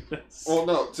show in this. Well,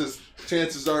 no, just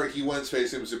chances are he went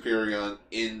Space Team Superior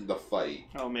in the fight.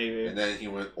 Oh, maybe. And then he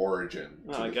went Origin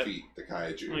to defeat the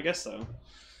kaiju. I guess so.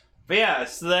 But yeah,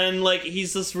 so then, like,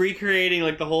 he's just recreating,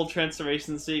 like, the whole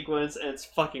transformation sequence, and it's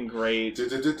fucking great.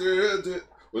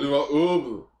 What about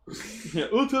Oob? Yeah,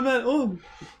 Ultraman Oob.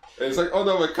 And it's like, oh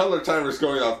no, my color timer's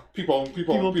going off. Peepong,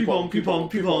 peepong, peepong,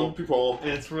 peepong, peepong, peepong. And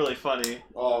it's really funny.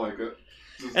 Oh my god.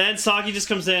 And then Saki just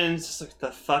comes in and it's just like,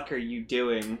 the fuck are you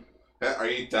doing? Are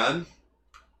you done?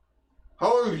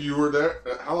 How long have you were there?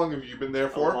 How long have you been there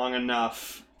for? Long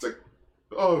enough. It's like,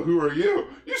 oh, who are you?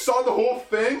 You saw the whole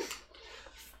thing?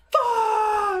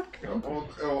 Fuck!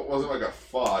 It wasn't like a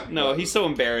fuck. No, he's so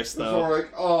embarrassed It was though. more like,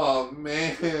 oh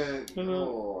man.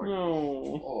 No.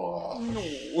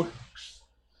 Oh.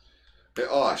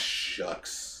 Oh,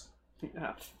 shucks.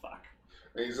 Ah, fuck.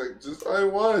 And he's like, I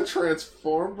want to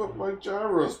transform, but my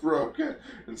gyro's broken.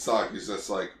 And Saki's just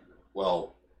like,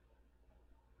 well,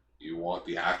 you want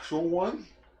the actual one?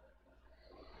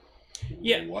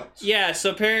 Yeah. What? Yeah,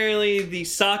 so apparently the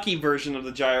Saki version of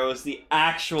the gyro is the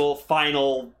actual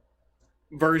final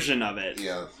version of it.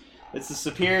 Yeah. It's the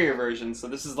superior version, so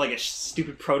this is like a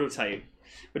stupid prototype.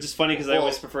 Which is funny because I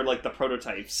always preferred like the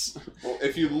prototypes. Well,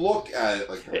 if you look at it,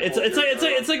 like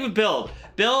it's like with Build.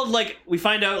 Build, like we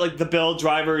find out like the Build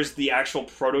driver is the actual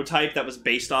prototype that was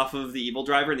based off of the Evil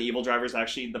driver, and the Evil driver is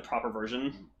actually the proper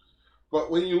version. But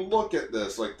when you look at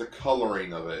this, like the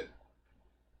coloring of it,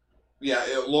 yeah,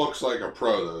 it looks like a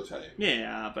prototype.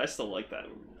 Yeah, but I still like that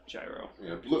gyro.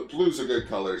 Yeah, blue's a good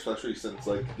color, especially since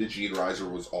like the Gene Riser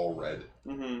was all red.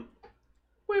 Mm-hmm.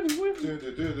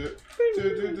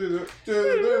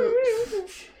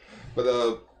 But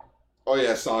oh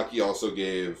yeah, Saki also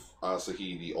gave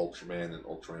Asahi the Ultraman and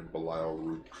Ultraman Belial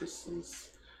Rube crystals.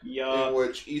 Yeah. In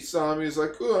which Isami is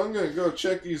like, "Oh, I'm gonna go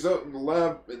check these out in the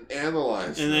lab and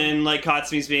analyze them." And then, like,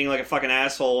 Katsumi's being, like, a fucking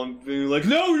asshole and being like,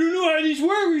 no, you know how these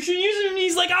work, we should use them. And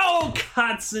he's like, oh,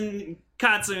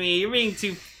 Katsumi, you're being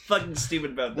too fucking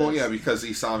stupid about this. Well, yeah, because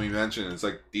Isami mentioned it's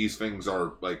like these things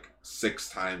are like 6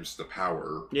 times the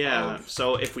power. Yeah, of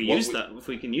so if we what use them, if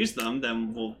we can use them,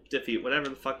 then we'll defeat whatever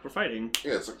the fuck we're fighting.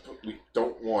 Yeah, it's like we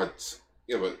don't want.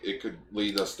 Yeah, but it could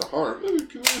lead us to harm. It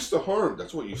could lead us to harm.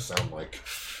 That's what you sound like.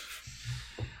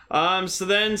 So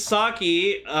then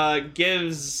Saki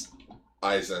gives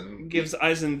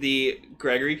Aizen the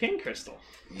Gregory King crystal.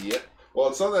 Yeah. Well,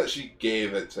 it's not that she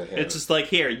gave it to him. It's just like,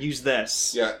 here, use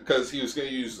this. Yeah, because he was going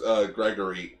to use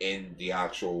Gregory in the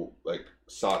actual like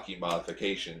Saki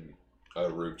modification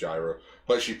Rube Gyro,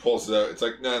 but she pulls it out. It's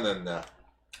like, no.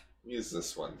 Use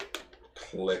this one.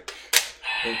 Click.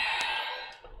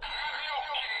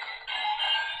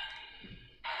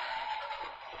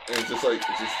 And it's just like,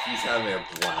 he's having a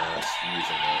blast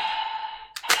using it.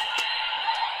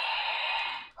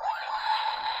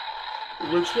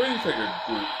 Which, what do you think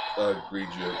of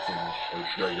Grigio King, or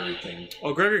Gregory King?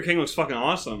 Oh, Gregory King looks fucking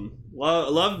awesome.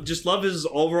 Love his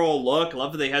overall look.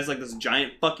 Love that he has like this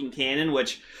giant fucking cannon,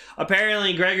 which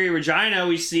apparently Gregory Regina,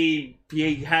 we see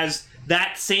he has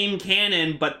that same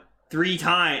cannon, but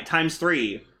times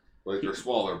 3. Like, they're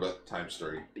smaller, but times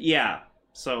 3. Yeah.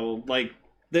 So, like,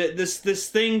 this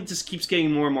thing just keeps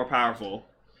getting more and more powerful.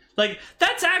 Like,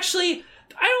 that's actually...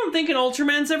 I don't think an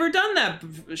Ultraman's ever done that.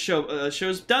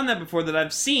 Show's done that before that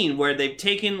I've seen, where they've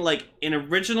taken, like, an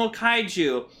original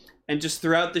kaiju and just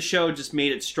throughout the show just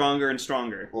made it stronger and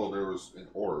stronger. Well, there was an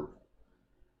orb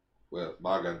with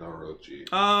Maga Norochi.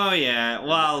 Oh, yeah.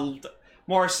 Well,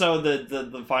 more so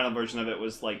the final version of it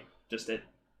was, like, just it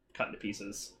cut into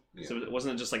pieces. Yeah. So it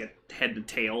wasn't just, like, a head to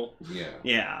tail. Yeah.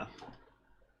 Yeah.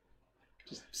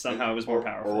 Just somehow it was more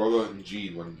powerful. Or what about in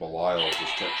Geed when Belial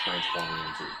just kept transforming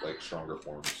into, like, stronger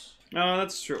forms? Oh,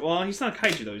 that's true. Well, he's not a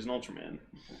kaiju, though. He's an Ultraman.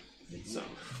 So.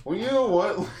 Well, you know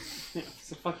what? Yeah,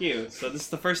 so fuck you. So this is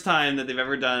the first time that they've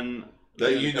ever done...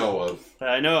 That you know of. That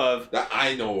I know of. That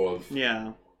I know of.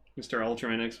 Yeah. Mr.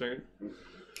 Ultraman expert.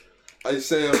 I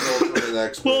say I'm an Ultraman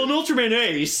expert. Well, an Ultraman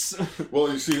ace! Well,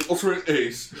 you see, Ultraman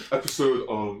Ace, episode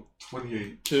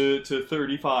 28 to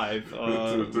 35.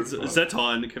 35.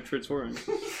 Zeton kept transforming.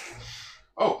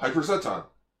 Oh, Hyper Zeton.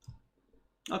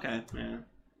 Okay, yeah.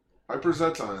 Hyper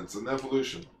Zeton, it's an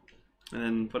evolution. And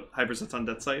then put Hyper Zeton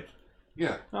Death Scythe.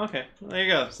 Yeah. Okay, well, there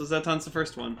you go. So Zeton's the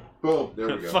first one. Boom, there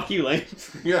we go. Fuck you, Lane.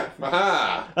 Yeah.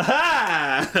 Aha!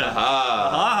 Aha!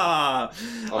 Aha!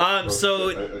 Aha! So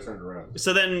I turned around.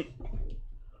 So then...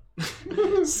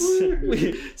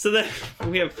 so then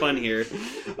we have fun here.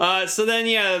 So then,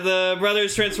 yeah, the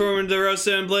brothers transform into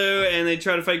Rosa and Blue, and they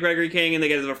try to fight Gregory King, and they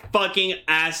get their fucking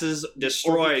asses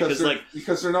destroyed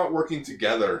because they're not working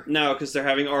together. No, because they're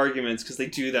having arguments, because they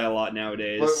do that a lot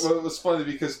nowadays. Well, it was funny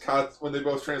because when they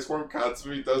both transform,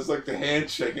 Katsumi does like the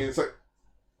handshake, and it's like,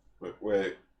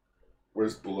 wait,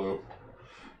 where's Blue?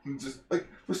 And just like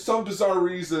for some bizarre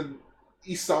reason,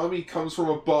 Isami comes from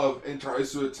above and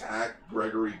tries to attack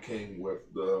Gregory King with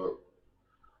the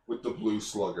blue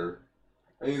slugger.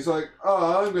 And he's like,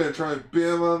 oh, I'm going to try and beat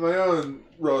him on my own. And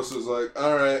Rosa's like,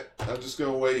 alright, I'm just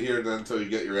going to wait here then until you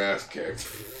get your ass kicked.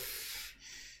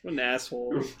 What an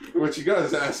asshole. Which he got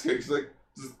his ass kicked. He's like,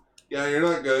 yeah, you're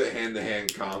not good at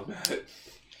hand-to-hand combat.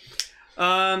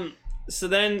 So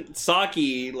then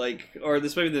Saki, or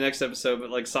this might be the next episode,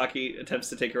 but Saki attempts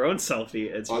to take her own selfie.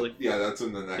 It's really yeah, that's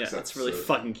in the next episode. It's really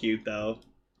fucking cute though.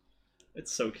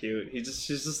 It's so cute.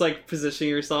 She's just like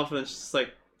positioning herself, and it's just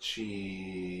like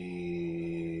cheese.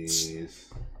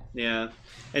 Yeah,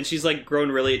 and she's like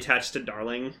grown really attached to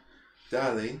Darling.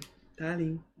 Darling,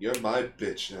 you're my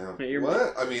bitch now. Yeah,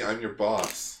 what? I mean, I'm your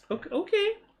boss.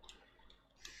 Okay.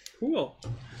 Cool.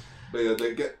 But yeah,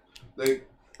 they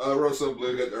Rosa and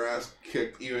Blue get their ass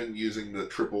kicked, even using the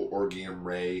triple Orgium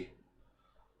Ray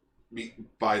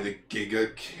by the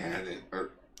Giga Cannon,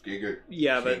 or Giga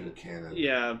King Cannon.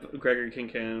 Yeah, Gregory King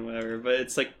Cannon, whatever, but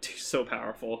it's so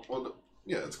powerful. Well,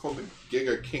 yeah, it's called the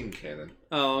Giga King Cannon.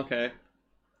 Oh, okay.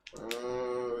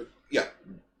 Yeah,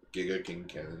 Giga King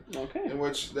Cannon. Okay. In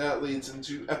which that leads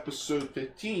into episode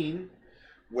 15,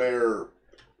 where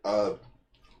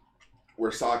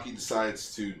Saki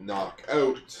decides to knock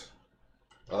out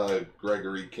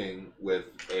Gregory King with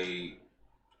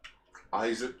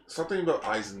something about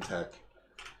Eisentech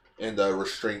and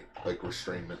restraints.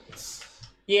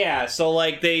 Yeah, so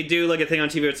like they do like a thing on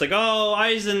TV where it's like, oh,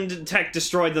 Aizen Tech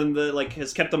destroyed them,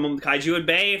 has kept them kaiju at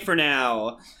bay for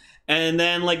now. And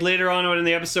then like later on in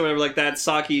the episode, whatever, like that,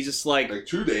 Saki's just like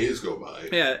 2 days go by.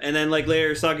 yeah, and then like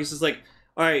later Saki's just like,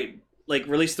 all right, like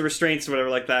release the restraints or whatever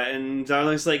like that, and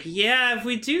Darling's like, yeah, if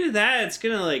we do that, it's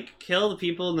gonna like kill the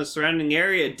people in the surrounding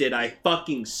area. Did I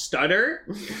fucking stutter?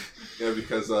 Yeah,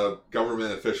 because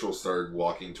government officials started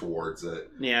walking towards it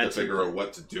Yeah, to figure out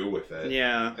what to do with it.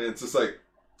 yeah. And it's just like,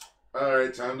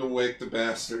 alright, time to wake the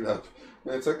bastard up.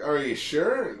 And it's like, are you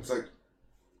sure? And it's like,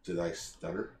 did I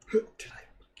stutter?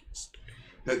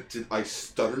 Did I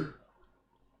stutter?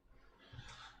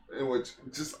 In which,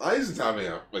 just, Aizen's having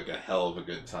a hell of a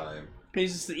good time.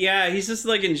 He's just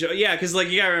like enjoy. Yeah, because like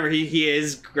you gotta remember he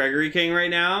is Gregory King right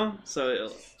now.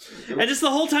 So, and just the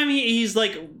whole time he's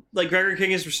like Gregory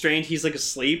King is restrained. He's like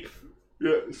asleep.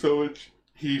 Yeah, so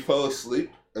he fell asleep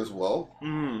as well.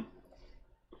 Mm.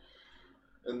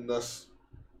 And thus,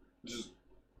 just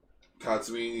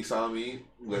Katsumi and Isami,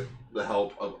 with the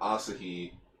help of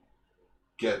Asahi,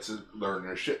 get to learn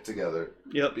their shit together.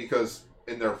 Yep. Because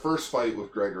in their first fight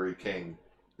with Gregory King,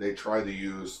 they tried to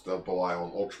use the Belial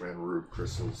and Ultraman Rube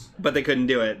crystals. But they couldn't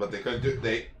do it. But they couldn't do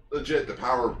it. The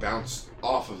power bounced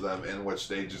off of them, in which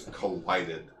they just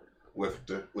collided with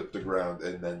the ground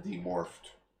and then demorphed.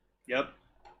 Yep.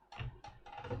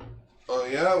 Oh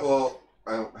yeah, well,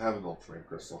 I don't have an Ultraman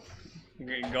crystal.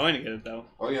 You're going to get it though.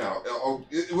 Oh yeah,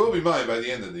 it will be mine by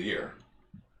the end of the year.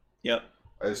 Yep.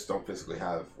 I just don't physically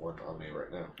have one on me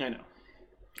right now. I know.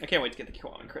 I can't wait to get the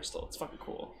Kiwamin crystal. It's fucking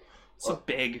cool. It's so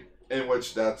big. In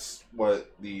which that's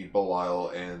what the Belial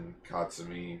and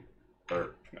Katsumi,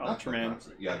 or Ultraman.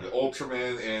 Yeah, the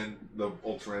Ultraman and the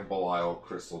Ultraman Belial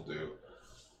crystal do.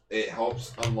 It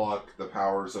helps unlock the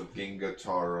powers of Genga,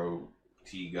 Taro,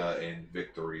 Tiga, and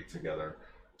Victory together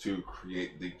to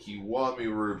create the Kiwami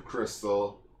Rube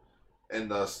crystal, and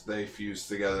thus they fuse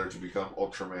together to become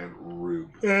Ultraman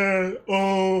Rube.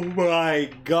 Oh my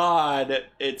god,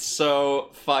 it's so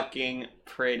fucking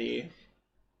pretty.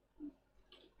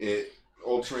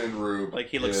 Ultraman Rube, like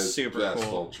he looks is super best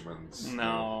cool. Ultramans.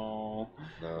 No,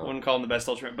 I No. wouldn't call him the best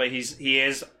Ultraman, but he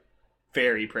is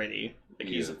very pretty. Like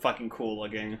he's Yeah. fucking cool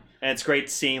looking, and it's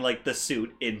great seeing like the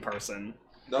suit in person.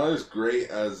 Not as great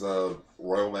as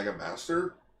Royal Mega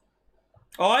Master.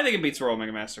 Oh, I think it beats Royal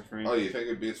Mega Master for me. Oh, you think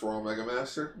it beats Royal Mega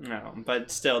Master? No,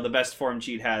 but still, the best form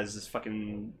Jeet has is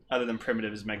fucking, other than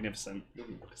Primitive, is magnificent.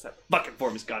 Because that fucking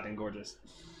form is goddamn gorgeous.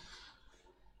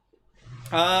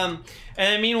 And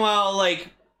then meanwhile, like,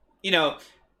 you know,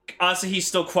 Asahi's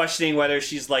still questioning whether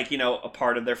she's, like, you know, a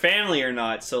part of their family or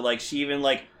not. So, like, she even,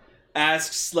 like,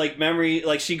 asks, like, memory,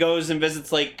 like, she goes and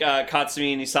visits, like,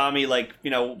 Katsumi and Isami, like, you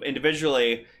know,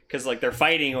 individually, because, like, they're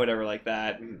fighting or whatever like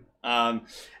that.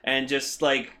 And just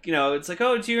like, you know, it's like,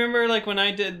 oh, do you remember like when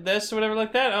I did this or whatever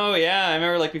like that? Oh yeah, I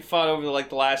remember like we fought over like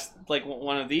the last like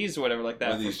one of these or whatever like that.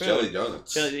 One of these jelly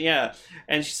donuts. Yeah,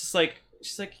 and she's like,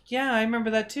 yeah, I remember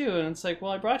that too. And it's like,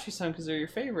 well, I brought you some because they're your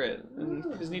favorite, and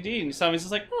because you need to eat. And Sami's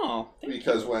just like, oh,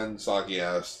 because when Saki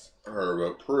asked her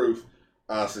about proof,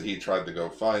 Asahi tried to go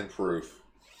find proof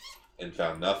and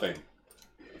found nothing.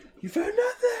 You found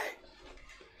nothing.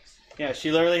 Yeah,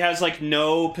 she literally has like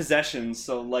no possessions.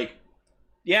 So like,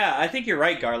 yeah, I think you're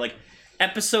right, Gar. Like,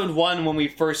 episode 1 when we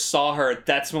first saw her,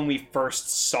 that's when we first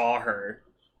saw her.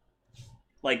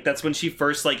 Like, that's when she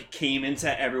first like came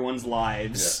into everyone's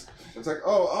lives. Yeah. It's like,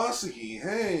 oh, Asahi,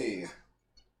 hey,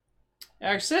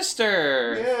 Our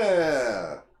sister.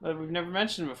 yeah. That we've never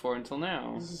mentioned before until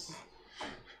now.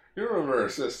 You remember her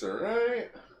sister,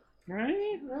 right?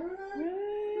 Right?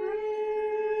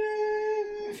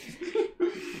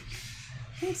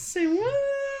 Let's say what?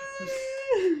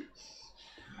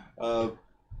 Herp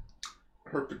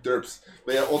derps.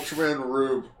 But yeah, Ultraman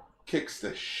Rube kicks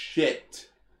the shit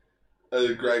out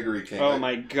of Gregory King. Oh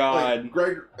my god.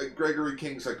 Like, Gregory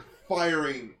King's like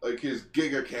firing like his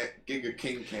Giga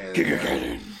King cannon. Giga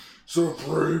Cannon.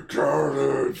 Supreme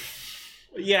Cannon.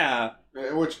 Yeah.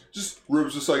 Which just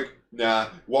Rube's just like, nah,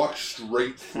 walks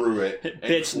straight through it and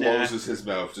Bitch, nah. closes his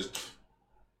mouth. Just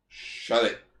shut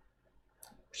it.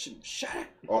 Shut it.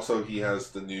 Also, he has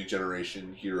the new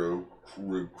generation Hero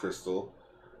Rube Crystal,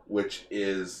 which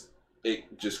is,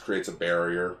 it just creates a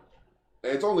barrier.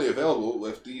 And it's only available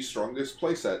with the strongest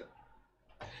playset.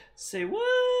 Say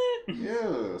what?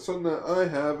 Yeah, something that I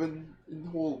have in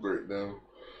hold right now.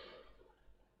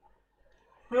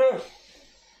 No,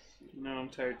 I'm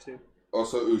tired too.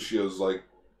 Also, Ushio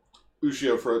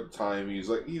for the time,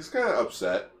 he's kind of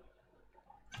upset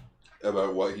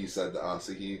about what he said to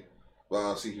Asahi.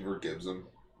 But Asahi forgives him.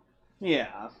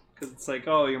 Yeah, because it's like,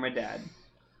 oh, you're my dad.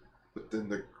 But then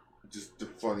just the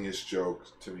funniest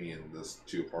joke to me in this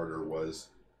two-parter was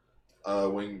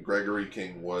when Gregory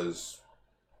King was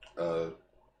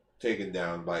taken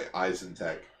down by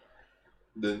Eisentek.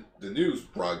 The news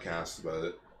broadcast about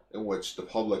it, in which the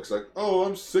public's like, "Oh,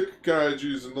 I'm sick of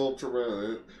Kaijus and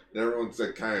Ultraman," and everyone's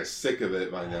like kind of sick of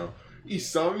it by now.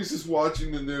 Isami's just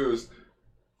watching the news,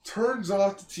 turns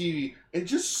off the TV, and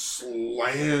just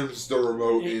slams the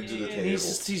remote into the table.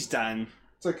 He's done.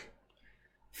 It's like,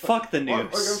 fuck the news.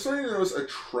 Like, I'm starting to notice a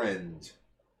trend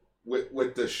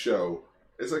with this show.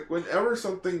 It's like whenever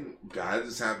something bad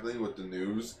is happening with the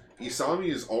news, Isami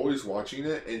is always watching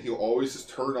it, and he'll always just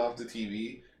turn off the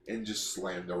TV and just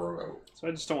slam the remote. So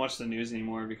I just don't watch the news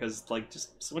anymore because, like,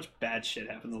 just so much bad shit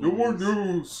happens. No more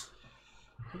news.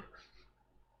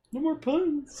 No more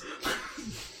puns.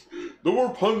 No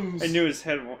more puns. I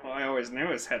always knew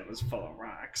his head was full of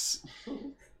rocks.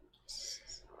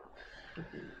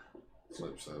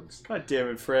 Flip sense. God damn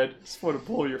it, Fred. I just want to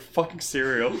bowl your fucking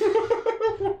cereal.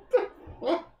 What the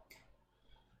fuck?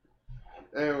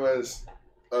 Anyways,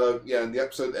 yeah, and the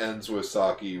episode ends with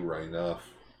Saki running off.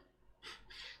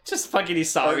 Just fucking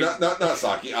Isami. Not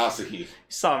Saki, Asahi.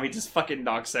 Isami just fucking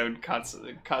knocks out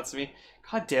Katsumi.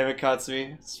 God damn it,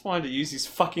 Katsumi. I just wanted to use these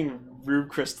fucking Rube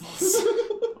crystals.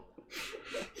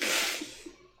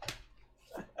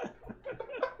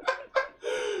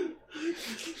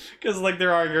 Because, like,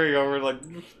 they're arguing over, like,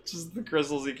 just the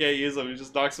crystals, he can't use them. He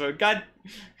just knocks them out. God.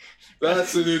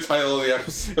 That's the new title of the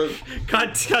episode.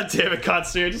 God damn it,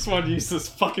 Katsumi. I just wanted to use those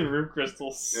fucking Rube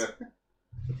crystals. Yeah.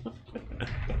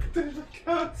 Damn it,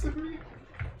 Katsumi.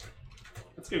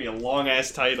 That's gonna be a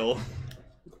long-ass title.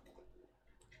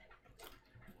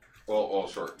 Well, I'll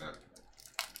shorten it.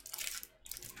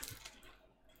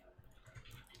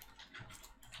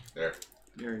 There.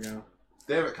 There we go.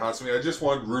 Damn it, Katsumi. I just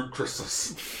wanted Rube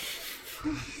crystals.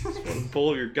 One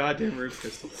bowl of your goddamn Rube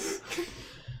crystals.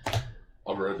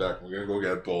 I'll be right back. I'm gonna go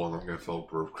get a bowl and I'm gonna fill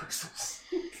up Rube crystals.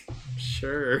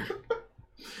 Sure.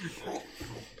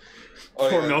 Oh,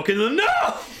 Pour yeah. milk in them.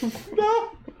 No!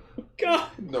 No! God.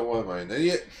 No, what am I, an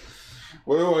idiot?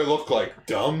 What do I look like?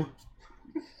 Dumb?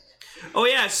 Oh,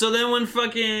 yeah, so then when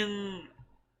fucking...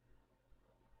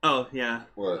 Oh, yeah.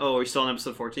 What? Oh, are we still on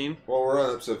episode 14? Well, we're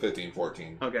on episode 15,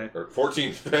 14. Okay. Or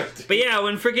 14, 15. But yeah,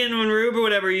 when Rube or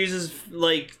whatever uses,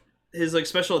 like, his, like,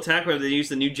 special attack, where they use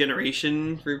the new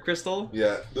generation Rube crystal.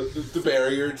 Yeah, the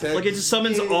barrier attack. Like, it just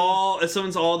summons all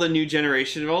the new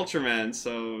generation of Ultraman,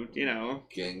 so, you know.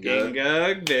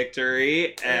 Ginga,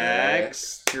 Victory,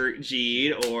 X,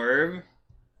 Geed, Orb,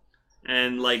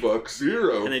 and, like... Fuck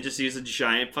Zero. And they just use a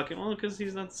giant fucking... Well, because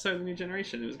he's not the start of the new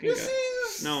generation, it was Ginga.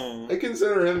 Yes, No. I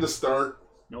consider him the start.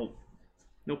 No.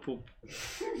 No poop.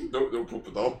 No poop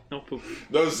at all. No poop.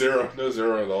 No Zero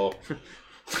at all.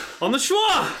 On the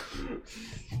schwa!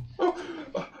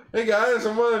 Oh, hey guys,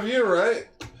 I'm one of you, right?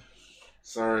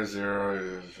 Sorry,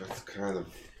 Zero. That's kind of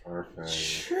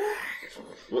far-fetched.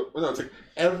 No, it's like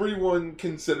everyone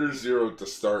considers Zero the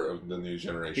start of the new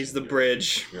generation. He's the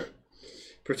bridge. Yeah.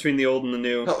 Between the old and the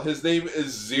new. Hell, his name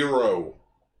is Zero.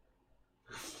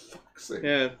 For fuck's sake.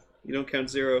 Yeah, you don't count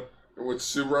Zero. Which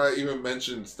Subaru even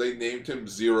mentions, they named him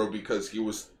Zero because he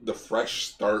was the fresh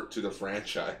start to the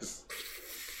franchise.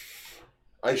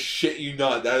 I shit you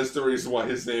not, that is the reason why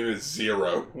his name is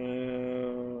Zero.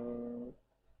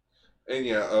 And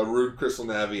yeah, Rude Crystal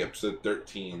Navi, episode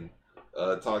 13.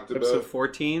 Talked about... Episode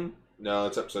 14? No,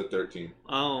 it's episode 13.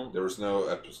 Oh. There was no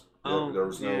episode... there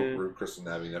was no Rude Crystal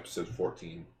Navi in episode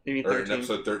 14. You mean Or 13? in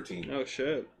episode 13. Oh,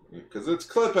 shit. Because it's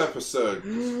clip episode. Fuck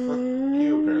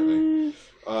you, apparently.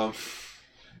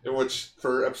 In which,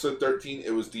 for episode 13,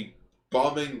 it was the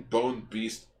Bombing Bone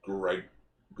Beast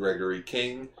Gregory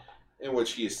King, in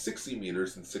which he is 60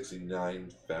 meters and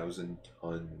 69,000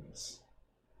 tons.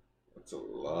 That's a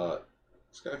lot.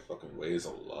 This guy fucking weighs a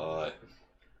lot.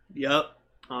 Yep.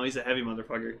 Oh, he's a heavy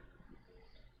motherfucker.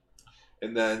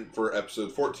 And then for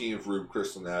episode 14 of Rube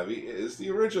Crystal Navi is the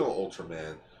original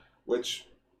Ultraman, which,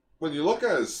 when you look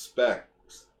at his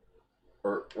specs,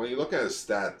 or when you look at his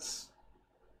stats,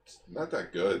 it's not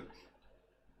that good.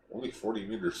 Only 40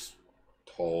 meters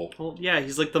tall. Well, yeah,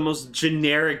 he's like the most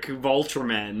generic of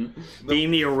Ultraman,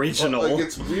 being the original. Like,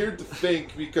 it's weird to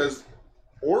think because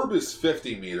Orb is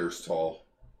 50 meters tall.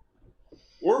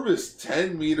 Orb is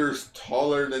 10 meters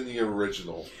taller than the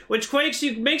original. Which makes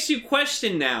you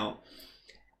question now.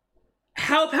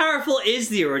 How powerful is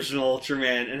the original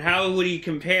Ultraman, and how would he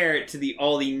compare it to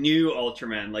all the new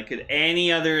Ultraman? Like, could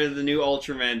any other of the new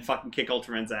Ultraman fucking kick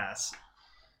Ultraman's ass?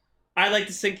 I'd like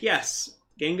to think yes.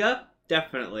 Ginga?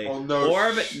 Definitely. Oh, no.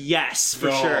 Orb? Yes,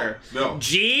 for sure. No.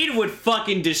 Geed would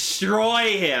fucking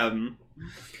destroy him.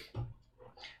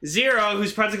 Zero,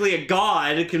 who's practically a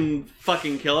god, can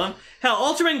fucking kill him. Hell,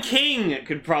 Ultraman King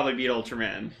could probably beat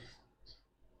Ultraman.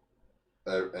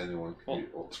 Anyone can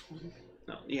beat Ultraman.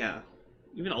 No, yeah.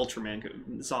 Even Ultraman could.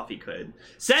 Zoffy could.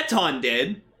 Zeton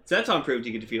did. Zeton proved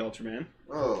he could defeat Ultraman.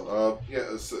 Oh,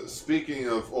 yeah. So speaking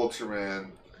of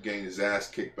Ultraman getting his ass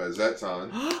kicked by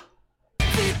Zeton,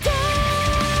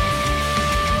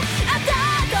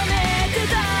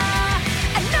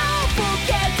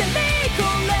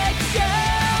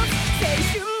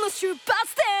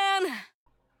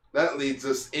 that leads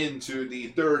us into the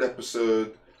third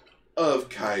episode of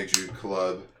Kaiju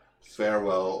Club,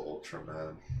 Farewell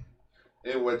Ultraman,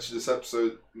 in which this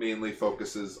episode mainly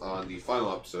focuses on the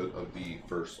final episode of the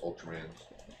first Ultraman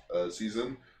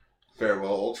season,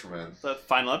 Farewell Ultraman. The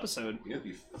final episode. Yeah,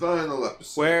 the final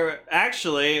episode. Where,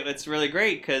 actually, it's really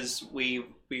great because we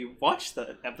watched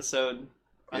the episode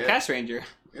on Cast Ranger.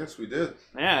 Yes, we did.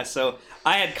 Yeah, so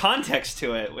I had context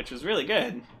to it, which was really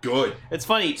good. Good. It's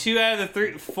funny, 2 out of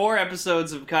the 4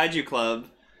 episodes of Kaiju Club,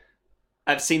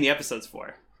 I've seen the episodes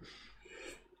for.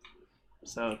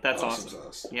 So that's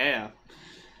awesome. Yeah.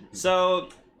 So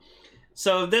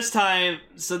this time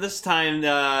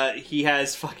he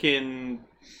has fucking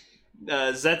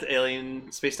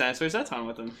alien space dinosaur Zeton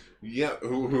with him. Yeah,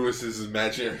 who is his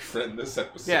imaginary friend this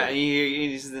episode? Yeah,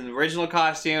 he's in the original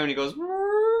costume, and he goes,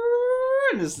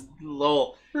 and his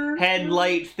little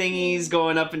headlight thingies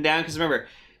going up and down. Because remember,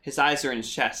 his eyes are in his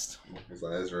chest. His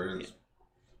eyes are in his...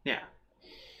 Yeah.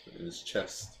 In his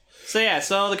chest.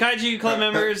 So the Kaiju Club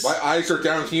members... My eyes are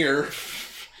down here.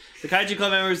 The Kaiju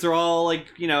Club members, they're all, like,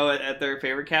 at their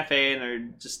favorite cafe, and they're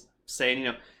just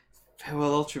saying,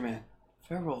 Farewell Ultraman.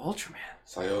 Farewell Ultraman.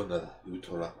 Sayonara,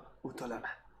 Utorama. Utorama.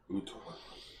 Utorama.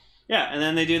 Yeah, and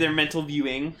then they do their mental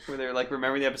viewing, where they're, like,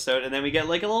 remembering the episode, and then we get,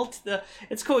 like, a little...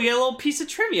 it's cool, we get a little piece of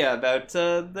trivia about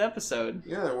the episode.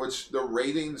 Yeah, which the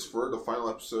ratings for the final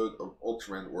episode of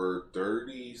Ultraman were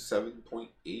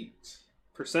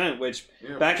 37.8%. Which,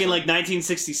 back in, like,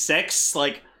 1966,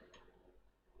 like...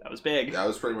 That was big. That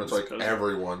was pretty much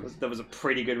everyone. That was a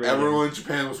pretty good rating. Everyone in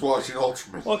Japan was watching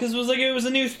Ultraman. Well, because it was a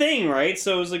new thing, right?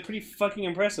 So it was like pretty fucking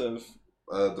impressive.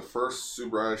 The first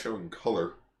Tsuburaya show in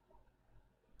color.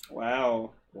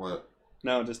 Wow. What?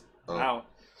 No, just wow.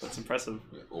 That's impressive.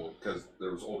 Because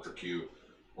there was Ultra Q.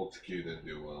 Ultra Q didn't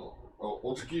do well. Oh,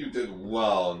 Ultra Q did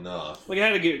well enough. Like, it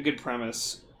had a good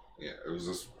premise. Yeah, it was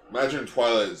just imagine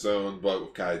Twilight Zone, but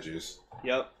with kaijus.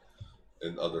 Yep.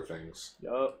 And other things.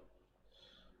 Yep.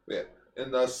 Yeah,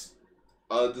 and thus,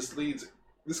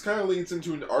 this kind of leads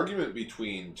into an argument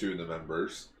between two of the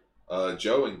members,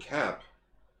 Joe and Cap,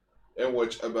 in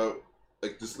which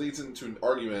this leads into an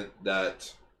argument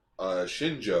that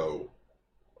Shinjo,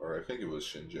 or I think it was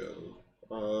Shinjo,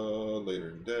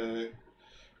 later in the day,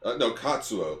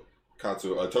 Katsuo,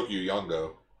 Tokyo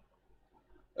Yongo,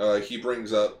 he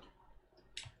brings up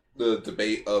the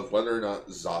debate of whether or not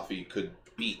Zoffy could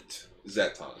beat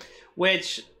Zeton.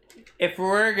 Which, if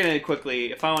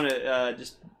I want to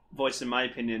just voice in my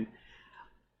opinion,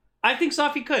 I think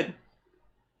Zoffy could.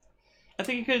 I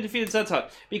think he could have defeated Zeton.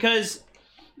 Because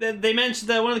they mentioned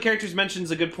that one of the characters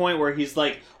mentions a good point where he's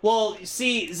like, well,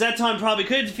 see, Zeton probably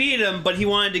could have defeated him, but he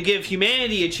wanted to give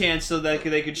humanity a chance so that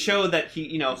they could show that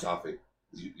he, Zoffy.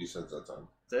 You said Zeton.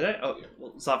 Did I? Oh, yeah.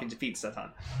 Well, Zoffy defeats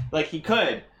Zeton. Like, he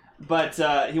could. But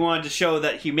he wanted to show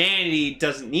that humanity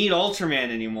doesn't need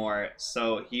Ultraman anymore,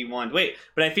 so he wanted to wait.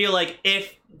 But I feel like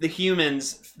if the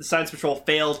humans, the Science Patrol,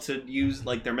 failed to use,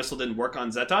 like, their missile didn't work on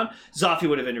Zeton, Zoffy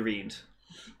would have intervened.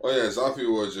 Oh yeah, Zoffy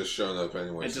would have just shown up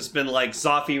anyway. It's just been like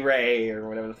Zoffy Ray, or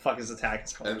whatever the fuck his attack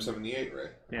is called. M78 Ray.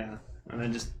 Yeah. And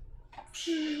then just...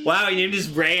 Wow, he named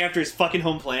his Ray after his fucking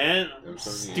home planet? M78.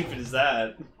 Stupid is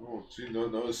that? Oh, gee,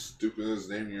 no as stupid as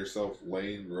naming yourself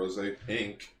Lane Rose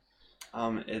Pink.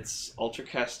 It's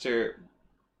Ultracaster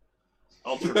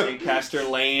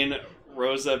Lane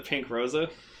Rosa Pink Rosa.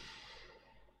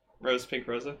 Rose Pink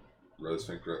Rosa. Rose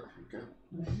Pink Rosa.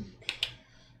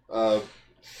 Okay.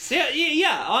 So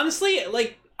yeah. Honestly,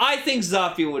 like, I think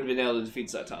Zoffy would have been able to defeat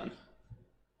Zeton.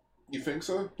 You think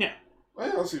so? Yeah. I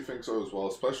honestly think so as well,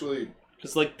 especially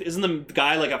because, like, isn't the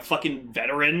guy like a fucking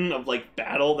veteran of, like,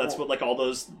 battle? That's what, like, all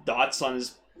those dots on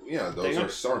his. Yeah, those are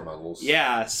star medals.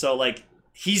 Yeah, so, like,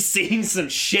 he's seen some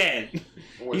shit.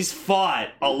 He's fought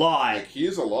a lot. Like, he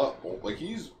is a lot. Like,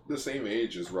 he's the same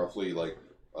age as roughly, like,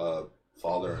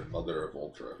 father and mother of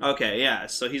Ultra. Okay, yeah.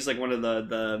 So he's, like, one of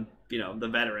the the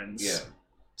veterans. Yeah.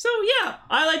 So, yeah.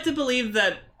 I like to believe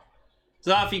that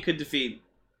Zoffy could defeat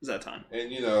Zeton.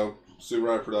 And,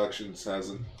 Tsuburaya Productions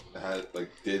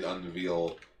did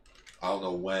unveil, I don't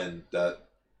know when, that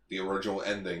the original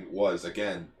ending was,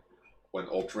 again, when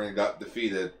Ultraman got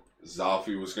defeated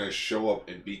Zalfi was going to show up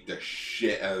and beat the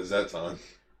shit out of Zeton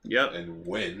Yep. and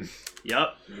win.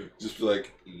 Yep. Just be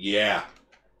like, yeah.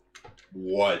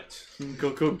 What?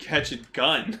 Go Gadget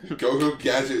gun. Go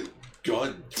Gadget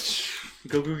gun.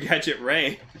 Go Gadget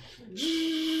Ray.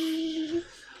 Yeah.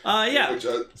 Which,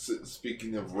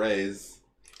 speaking of Rays,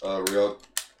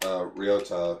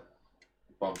 Ryota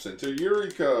bumps into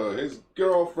Yuriko, his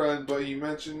girlfriend, but he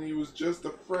mentioned he was just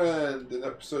a friend in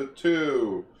episode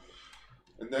 2.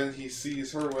 And then he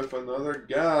sees her with another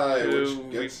guy, which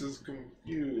gets us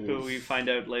confused. Who we find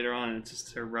out later on, it's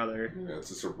just her brother. Yeah, it's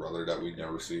just her brother that we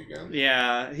never see again.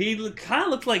 Yeah, he kind of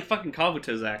looked like fucking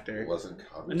Kabuto's actor. It wasn't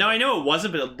Kabuto. No, I know it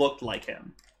wasn't, but it looked like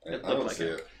him. I don't like see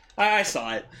it. I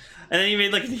saw it, and then he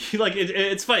made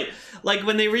it's funny. Like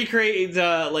when they recreate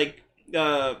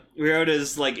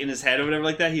Ryota's like in his head or whatever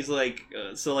like that. He's like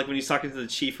so like when he's talking to the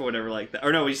chief or whatever like that,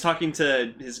 or no, he's talking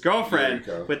to his girlfriend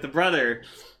with the brother.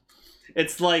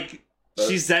 It's like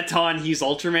she's Zeton, he's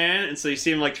Ultraman, and so you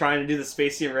see him like trying to do the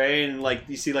Spacey Ray, and like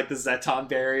you see like the Zeton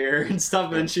barrier and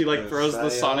stuff, and she like throws the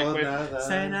Sonic wave,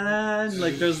 and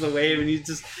like throws the wave, and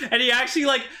he actually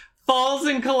like falls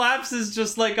and collapses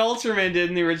just like Ultraman did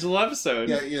in the original episode.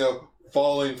 Yeah,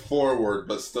 falling forward,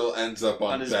 but still ends up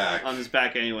on his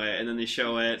back anyway, and then they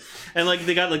show it, and like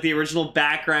they got like the original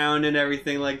background and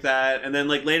everything like that, and then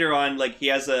like later on, like he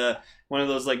has one of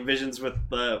those like visions with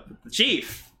the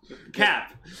chief.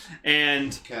 Cap,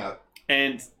 and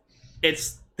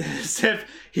it's as if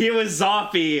he was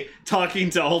Zalfi talking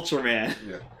to Ultraman.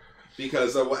 Yeah,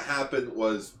 because what happened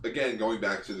was, again, going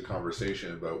back to the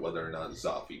conversation about whether or not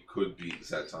Zalfi could beat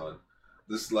Zeton,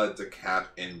 this led to Cap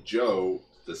and Joe,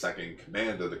 the second in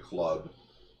command of the club,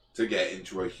 to get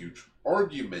into a huge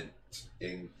argument,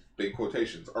 in big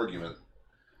quotations, argument,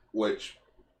 which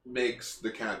makes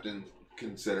the captain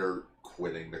consider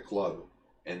quitting the club,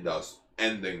 and thus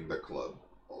ending the club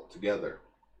altogether.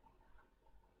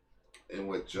 In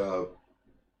which,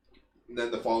 then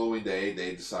the following day,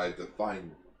 they decide to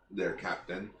find their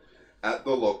captain at the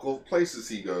local places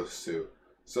he goes to.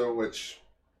 So, which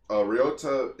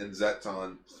Ryota and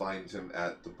Zeton find him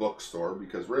at the bookstore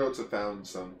because Ryota found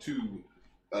two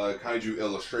kaiju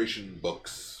illustration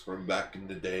books from back in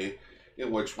the day,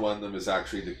 in which one of them is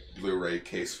actually the Blu-ray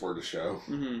case for the show.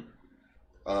 Mm-hmm.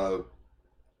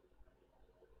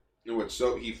 In which,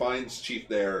 so he finds Chief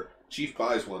there. Chief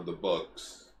buys one of the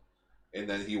books, and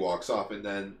then he walks off, and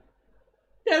then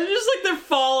yeah, they're just like they're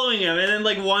following him, and then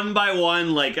like one by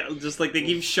one, like just like they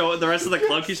keep showing the rest of the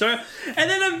club keeps showing, and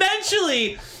then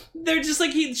eventually they're just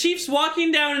like Chief's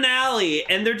walking down an alley,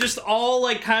 and they're just all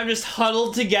like kind of just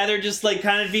huddled together, just like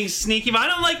kind of being sneaky. But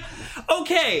I'm like,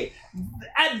 okay,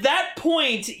 at that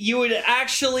point you would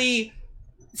actually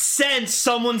sense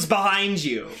someone's behind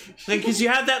you, like because you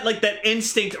have that like that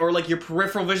instinct or like your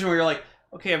peripheral vision where you're like,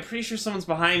 okay, I'm pretty sure someone's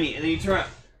behind me, and then you turn around,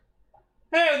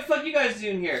 hey, what the fuck you guys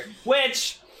doing here?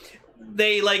 Which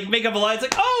they like make up a lie. It's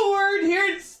like, oh, we're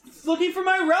here looking for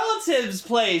my relative's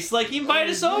place. Like he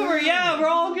invited us over. Yeah, we're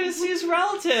all gonna see his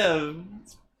relative.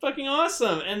 It's fucking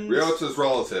awesome. And Ryota's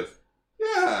relative.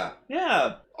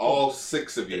 Yeah. All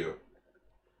 6 of you.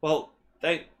 Well,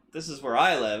 this is where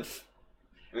I live.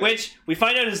 Which, we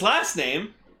find out his last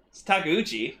name is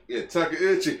Takeuchi. Yeah,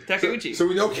 Takeuchi. So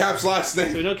we know Cap's last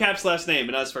name. So we know Cap's last name,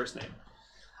 but not his first name.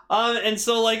 And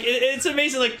so, like, it's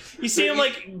amazing, like, you see him,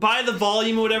 like, buy the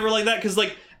volume or whatever like that, because,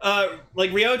 like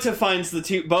Ryota finds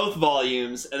both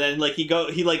volumes, and then, like,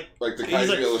 like the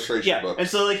kaiju illustration books. And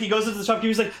so, like, he goes into the shopkeeper,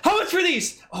 he's like, how much for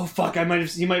these? Oh, fuck,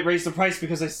 he might raise the price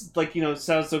because I, like,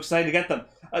 sound so excited to get them.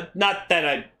 Not that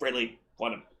I really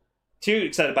want them too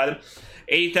excited to buy them.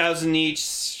 80,000 each,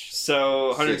 so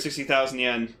 160,000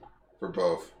 yen. For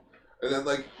both. And then,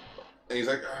 like, and he's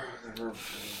like,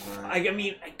 I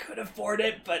mean, I could afford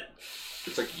it, but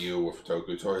it's like you with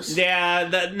Toku Toys. Yeah,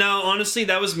 honestly,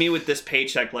 that was me with this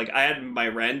paycheck. Like, I had my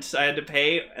rent I had to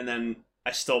pay, and then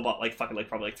I still bought, like, fucking, like,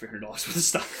 probably, like, $300 worth of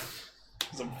stuff.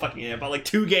 I bought, like,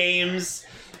 2 games,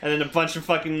 and then a bunch of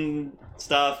fucking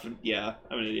stuff. Yeah,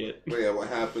 I'm an idiot. But yeah, what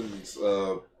happens,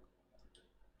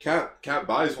 Cap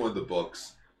buys one of the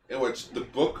books, in which the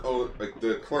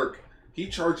the clerk, he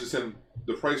charges him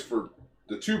the price for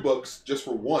the 2 books just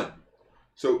for 1.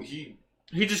 So he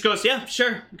just goes, yeah,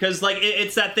 sure. Because, like,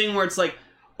 it's that thing where it's like,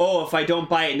 oh, if I don't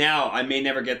buy it now, I may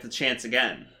never get the chance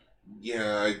again.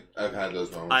 Yeah, I've had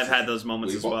those moments. I've had those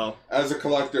moments as well. As a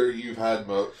collector, you've had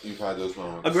those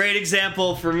moments. A great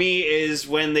example for me is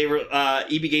when they were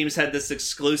EB Games had this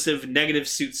exclusive Negative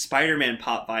Suit Spider-Man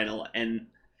pop vinyl, and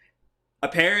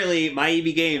apparently my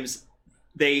EB Games,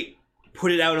 they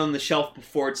put it out on the shelf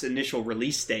before its initial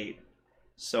release date.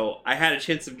 So I had a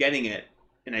chance of getting it,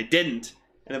 and I didn't.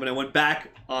 And then when I went back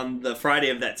on the Friday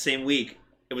of that same week,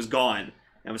 it was gone.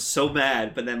 I was so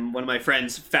mad, but then one of my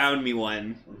friends found me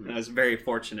one, and I was very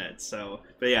fortunate. So,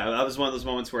 but yeah, that was one of those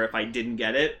moments where if I didn't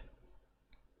get it,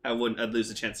 I'd lose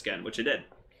the chance again, which I did.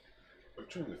 I'm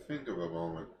trying to think of a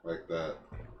moment like that.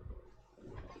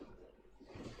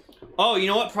 Oh, you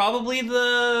know what? Probably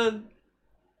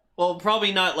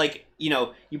probably not like,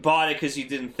 you bought it because you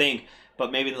didn't think, but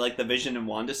maybe like the Vision and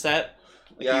Wanda set.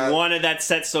 Like you wanted that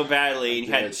set so badly, and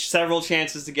you had several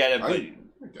chances to get it, but... I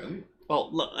didn't. Well,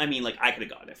 look, I mean, like, I could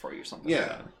have gotten it for you or something like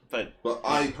that. But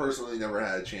I personally never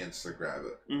had a chance to grab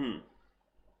it. Mm-hmm.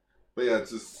 But yeah,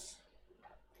 it's just...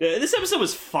 This episode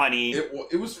was funny.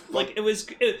 It was fun. Like,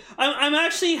 I'm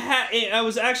actually... I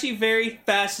was actually very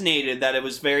fascinated that it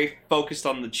was very focused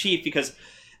on the Chief, because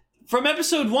from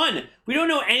episode 1, we don't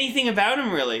know anything about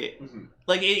him, really. Mm-hmm.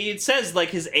 Like, it says, like,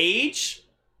 his age...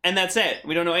 And that's it.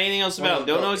 We don't know anything else about him.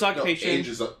 Don't know his occupation.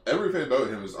 Everything about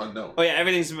him is unknown. Oh yeah,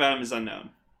 everything about him is unknown.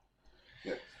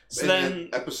 Yeah. So then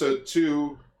episode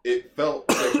 2, it felt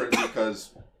different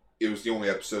because it was the only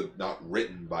episode not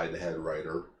written by the head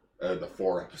writer. The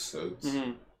 4 episodes.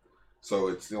 Mm-hmm. So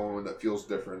it's the only one that feels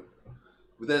different.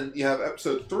 But then you have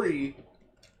episode 3,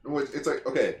 in which it's like,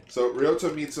 okay, so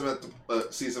Ryota meets him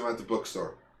sees him at the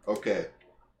bookstore. Okay.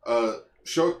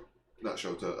 Not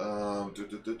Shota.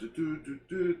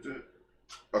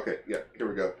 Okay, yeah, here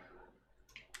we go.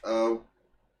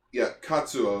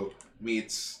 Katsuo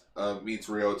meets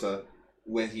Ryota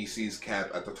when he sees Cap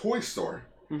at the toy store.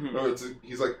 Mm-hmm.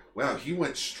 He's like, wow, he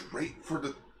went straight for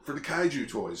the kaiju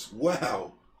toys.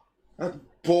 Wow, that's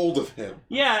bold of him.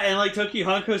 Yeah, and like Toki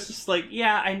Hanko's just like,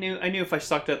 yeah, I knew if I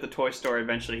sucked at the toy store,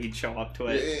 eventually he'd show up to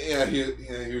it. Yeah,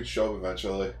 he would show up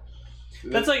eventually.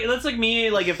 That's like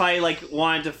me. Like if I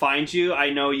wanted to find you,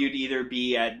 I know you'd either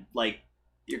be at like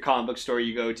your comic book store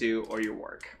you go to or your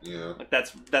work. Yeah. Like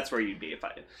that's where you'd be if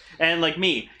I. And like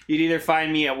me, you'd either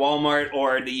find me at Walmart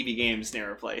or the EB Games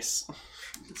near a place.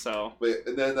 So. Wait,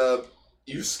 and then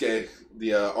Yusuke,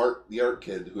 the art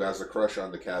kid who has a crush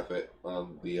on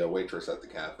the waitress at the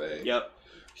cafe. Yep.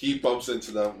 He bumps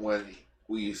into them when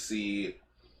we see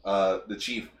the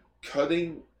Chief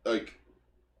cutting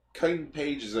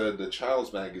pages of the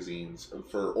child's magazines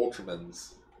for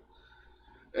Ultramans.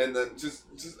 And then just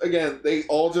again, they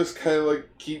all just kind of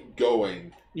like keep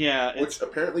going. Yeah. Which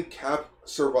apparently Cap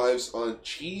survives on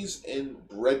cheese and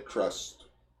bread crust.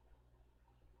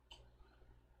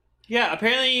 Yeah,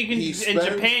 apparently you can in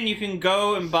Japan you can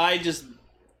go and buy just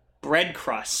bread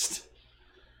crust.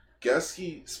 Guess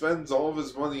he spends all of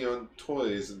his money on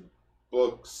toys and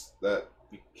books that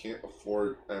he can't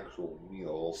afford actual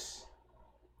meals.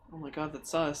 Oh my god,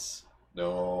 that's us.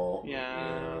 No.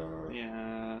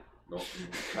 Yeah. No,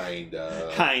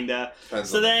 kinda. Kinda.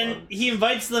 So then he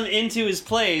invites them into his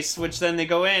place, which then they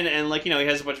go in and he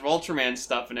has a bunch of Ultraman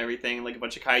stuff and everything, like a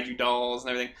bunch of kaiju dolls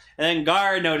and everything. And then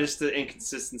Gar noticed the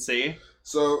inconsistency.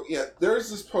 So yeah, there's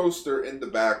this poster in the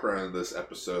background of this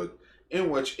episode in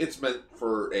which it's meant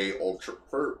for a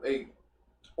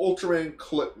Ultraman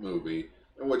clip movie,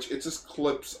 in which it's just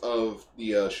clips of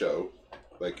the show.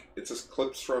 Like, it's just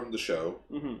clips from the show,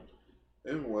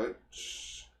 in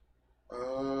which,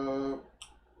 I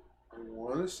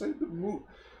want to say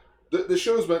the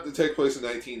show is meant to take place in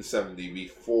 1970,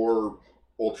 before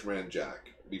Ultraman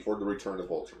Jack, before the return of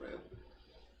Ultraman.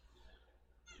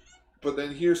 But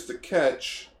then here's the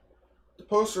catch: the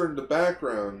poster in the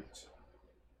background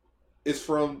is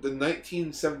from the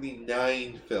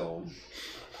 1979 film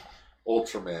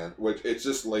Ultraman, which it's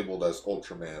just labeled as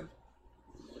Ultraman.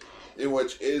 In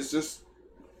which is just...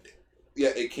 Yeah,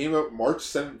 it came out March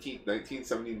 17th,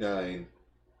 1979.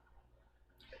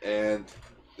 And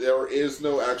there is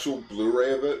no actual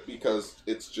Blu-ray of it because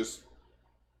it's just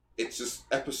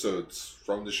episodes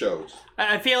from the show.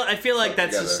 I feel like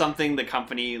that's just something the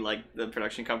company, like the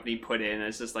production company, put in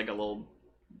as just like a little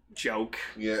joke.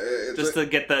 Yeah, just to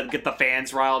get the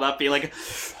fans riled up, be like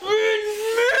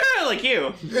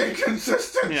you.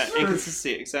 Inconsistency. Yeah,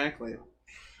 inconsistency, exactly.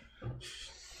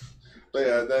 But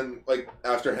yeah, then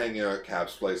after hanging out at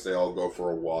Cap's place, they all go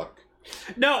for a walk.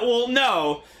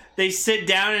 No. They sit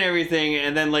down and everything,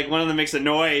 and then one of them makes a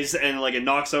noise and it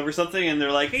knocks over something, and they're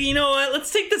like, hey, you know what?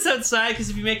 Let's take this outside because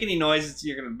if you make any noise,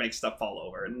 you're gonna make stuff fall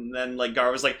over. And then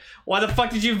Gar was like, why the fuck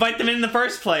did you invite them in the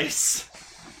first place?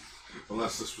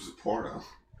 Unless this was a porno.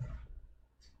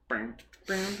 Like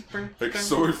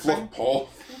sorry, Fluff Paul.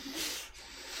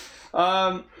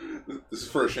 This is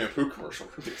for a shampoo commercial.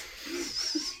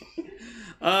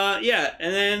 Yeah,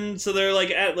 and then so they're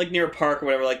at near a park or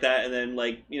whatever like that, and then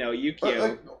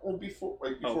Yukio. Before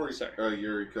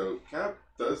Yuriko, Cap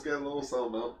does get a little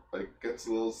something up, gets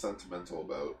a little sentimental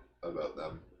about about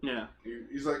them. Yeah.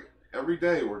 He's like, every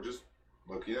day we're just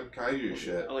looking up kaiju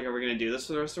shit. Like, are we going to do this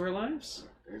for the rest of our lives?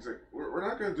 And he's like, we're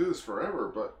not going to do this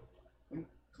forever, but I'm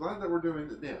glad that we're doing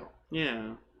it now.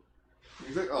 Yeah.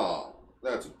 He's like, oh,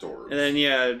 that's adorable. And then,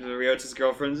 Ryota's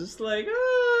girlfriend's just like,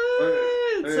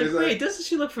 it's like, wait, doesn't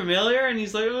she look familiar? And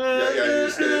he's like,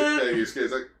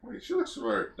 he's like, wait, she looks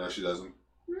familiar. No, she doesn't.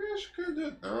 Yeah, she kind of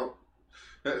did. No.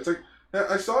 It's like,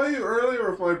 I saw you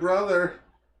earlier with my brother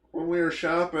when we were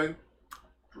shopping.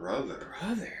 Brother.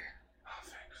 Oh, thank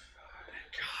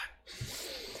God.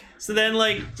 So then,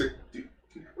 like... It's like, do you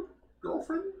have a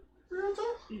girlfriend,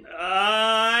 Ryota?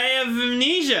 I have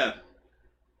amnesia.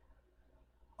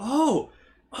 Oh,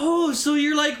 so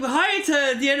you're like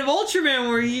Hayata at the end of Ultraman,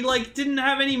 where he, like, didn't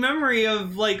have any memory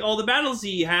of, like, all the battles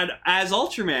he had as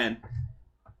Ultraman.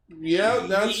 Yeah,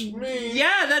 that's me.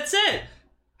 Yeah, that's it.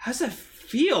 How's that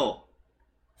feel?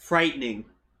 Frightening.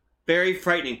 Very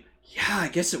frightening. Yeah, I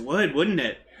guess it would, wouldn't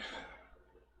it?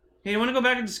 Hey, you want to go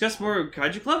back and discuss more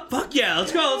Kaiju Club? Fuck yeah,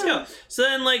 let's go. So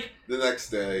then, like... The next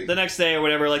day or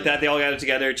whatever, like that, they all got it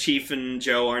together. Chief and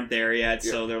Joe aren't there yet,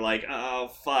 so they're like, oh,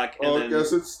 fuck. And I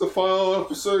guess it's the final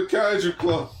episode of Kaiju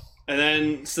Club. And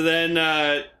then,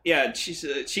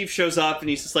 Chief shows up, and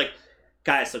he's just like,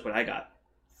 guys, look what I got.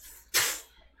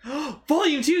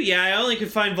 Volume 2? Yeah, I only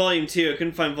could find Volume 2. I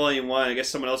couldn't find Volume 1. I guess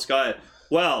someone else got it.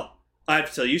 Well, I have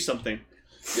to tell you something.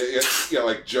 Yeah,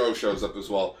 like Joe shows up as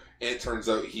well. And it turns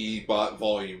out he bought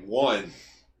Volume 1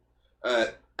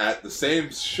 at the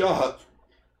same shop.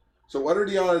 So what are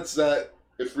the odds that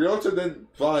if Ryota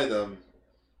didn't buy them,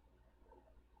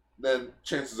 then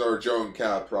chances are Joe and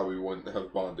Cap probably wouldn't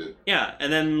have bonded. Yeah,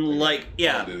 and then,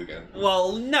 Bonded again.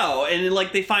 Well, no, and,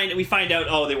 like, we find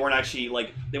out, they weren't actually,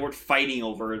 like, they weren't fighting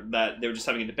over that, they were just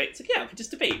having a debate. It's like, yeah, we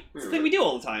just debate. It's the thing we do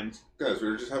all the time. Guys, we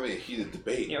were just having a heated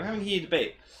debate. Yeah, we're having a heated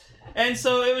debate. And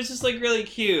so it was just, like, really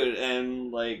cute,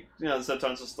 and, like,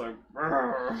 Zepton's just like...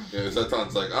 Brr. Yeah,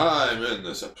 Zepton's like, I'm in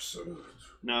this episode.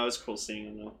 No, it was cool seeing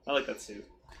him, though. I like that suit.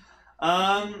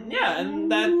 And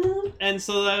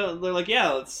so they're like,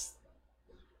 yeah, let's...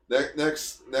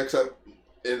 Next up,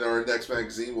 in our next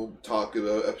magazine, we'll talk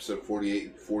about episode 48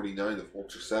 and 49 of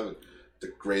Ultra 7, The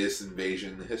Greatest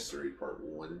Invasion in History, part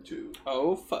 1 and 2.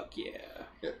 Oh, fuck yeah.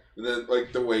 Yeah, and then,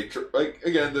 like, the waitress, like,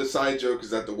 again, the side joke is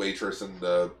that the waitress and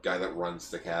the guy that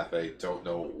runs the cafe don't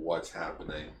know what's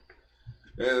happening.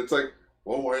 And it's like,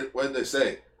 well, what did they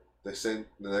say? They said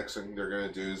the next thing they're going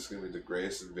to do is going to be the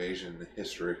greatest invasion in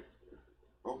history.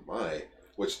 Oh my.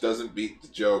 Which doesn't beat the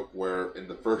joke where in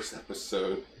the first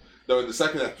episode, no, in the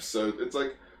second episode, it's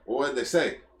like, well, what did they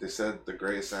say? They said the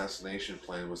great assassination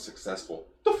plan was successful.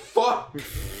 The fuck?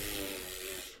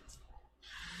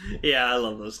 Yeah, I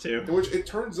love those two. In which it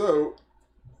turns out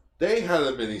they had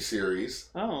a mini-series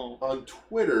on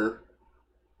Twitter.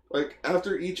 Like,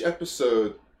 after each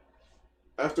episode,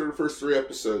 after the first 3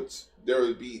 episodes, there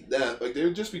would be that. Like, they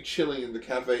would just be chilling in the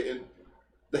cafe, and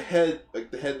the head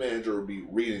manager would be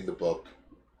reading the book.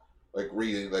 Like,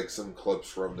 reading, like, some clips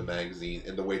from the magazine,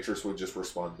 and the waitress would just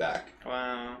respond back.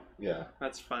 Wow. Yeah.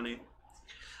 That's funny.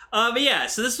 But yeah,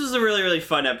 so this was a really, really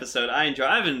fun episode.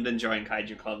 I've been enjoying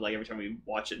Kaiju Club, like, every time we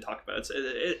watch it and talk about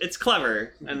it. It's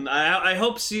clever, and I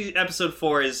hope episode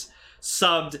 4 is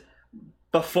subbed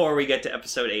before we get to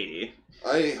episode 80.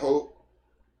 I hope,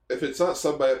 if it's not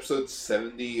subbed by episode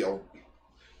 70, I'm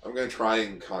going to try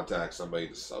and contact somebody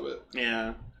to sub it.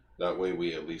 Yeah. That way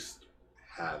we at least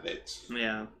have it.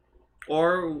 Yeah.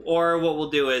 Or what we'll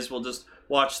do is we'll just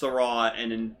watch the Raw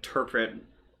and interpret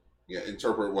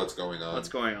what's going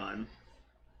on.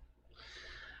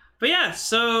 But yeah,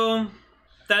 so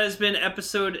that has been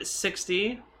episode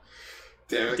 60.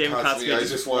 Damn it, Katsumi, I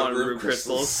just want room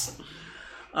crystals.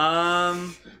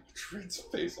 Trent's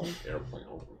face on airplane.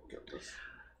 Oh my goodness.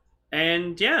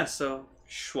 And yeah, so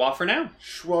schwa for now.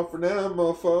 Schwa for now,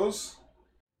 mofos.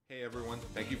 Hey everyone,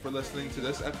 thank you for listening to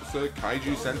this episode of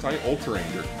Kaiju Sentai Ultra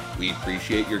Ranger. We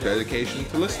appreciate your dedication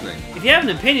to listening. If you have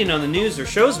an opinion on the news or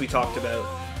shows we talked about,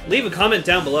 leave a comment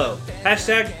down below.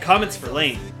 #comments for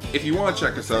Lane. If you want to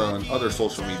check us out on other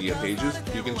social media pages,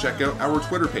 you can check out our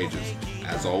Twitter pages.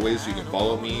 As always, you can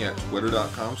follow me at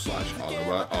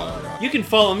twitter.com/Autobot. You can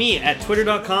follow me at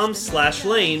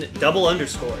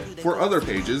twitter.com/Lane_. For other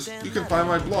pages, you can find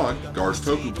my blog, Gar's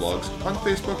Toku Blogs, on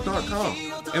Facebook.com.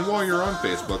 And while you're on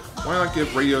Facebook, why not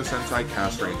give Radio Sentai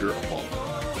Cast Ranger a follow?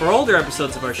 For older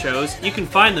episodes of our shows, you can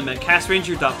find them at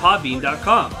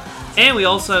castranger.podbean.com. And we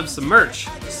also have some merch,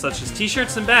 such as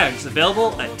t-shirts and bags,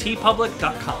 available at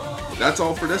tpublic.com. That's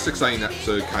all for this exciting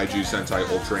episode of Kaiju Sentai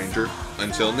Ultra Ranger.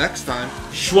 Until next time,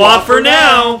 schwa for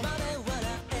now!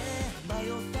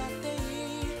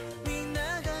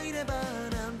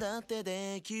 Today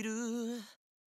できる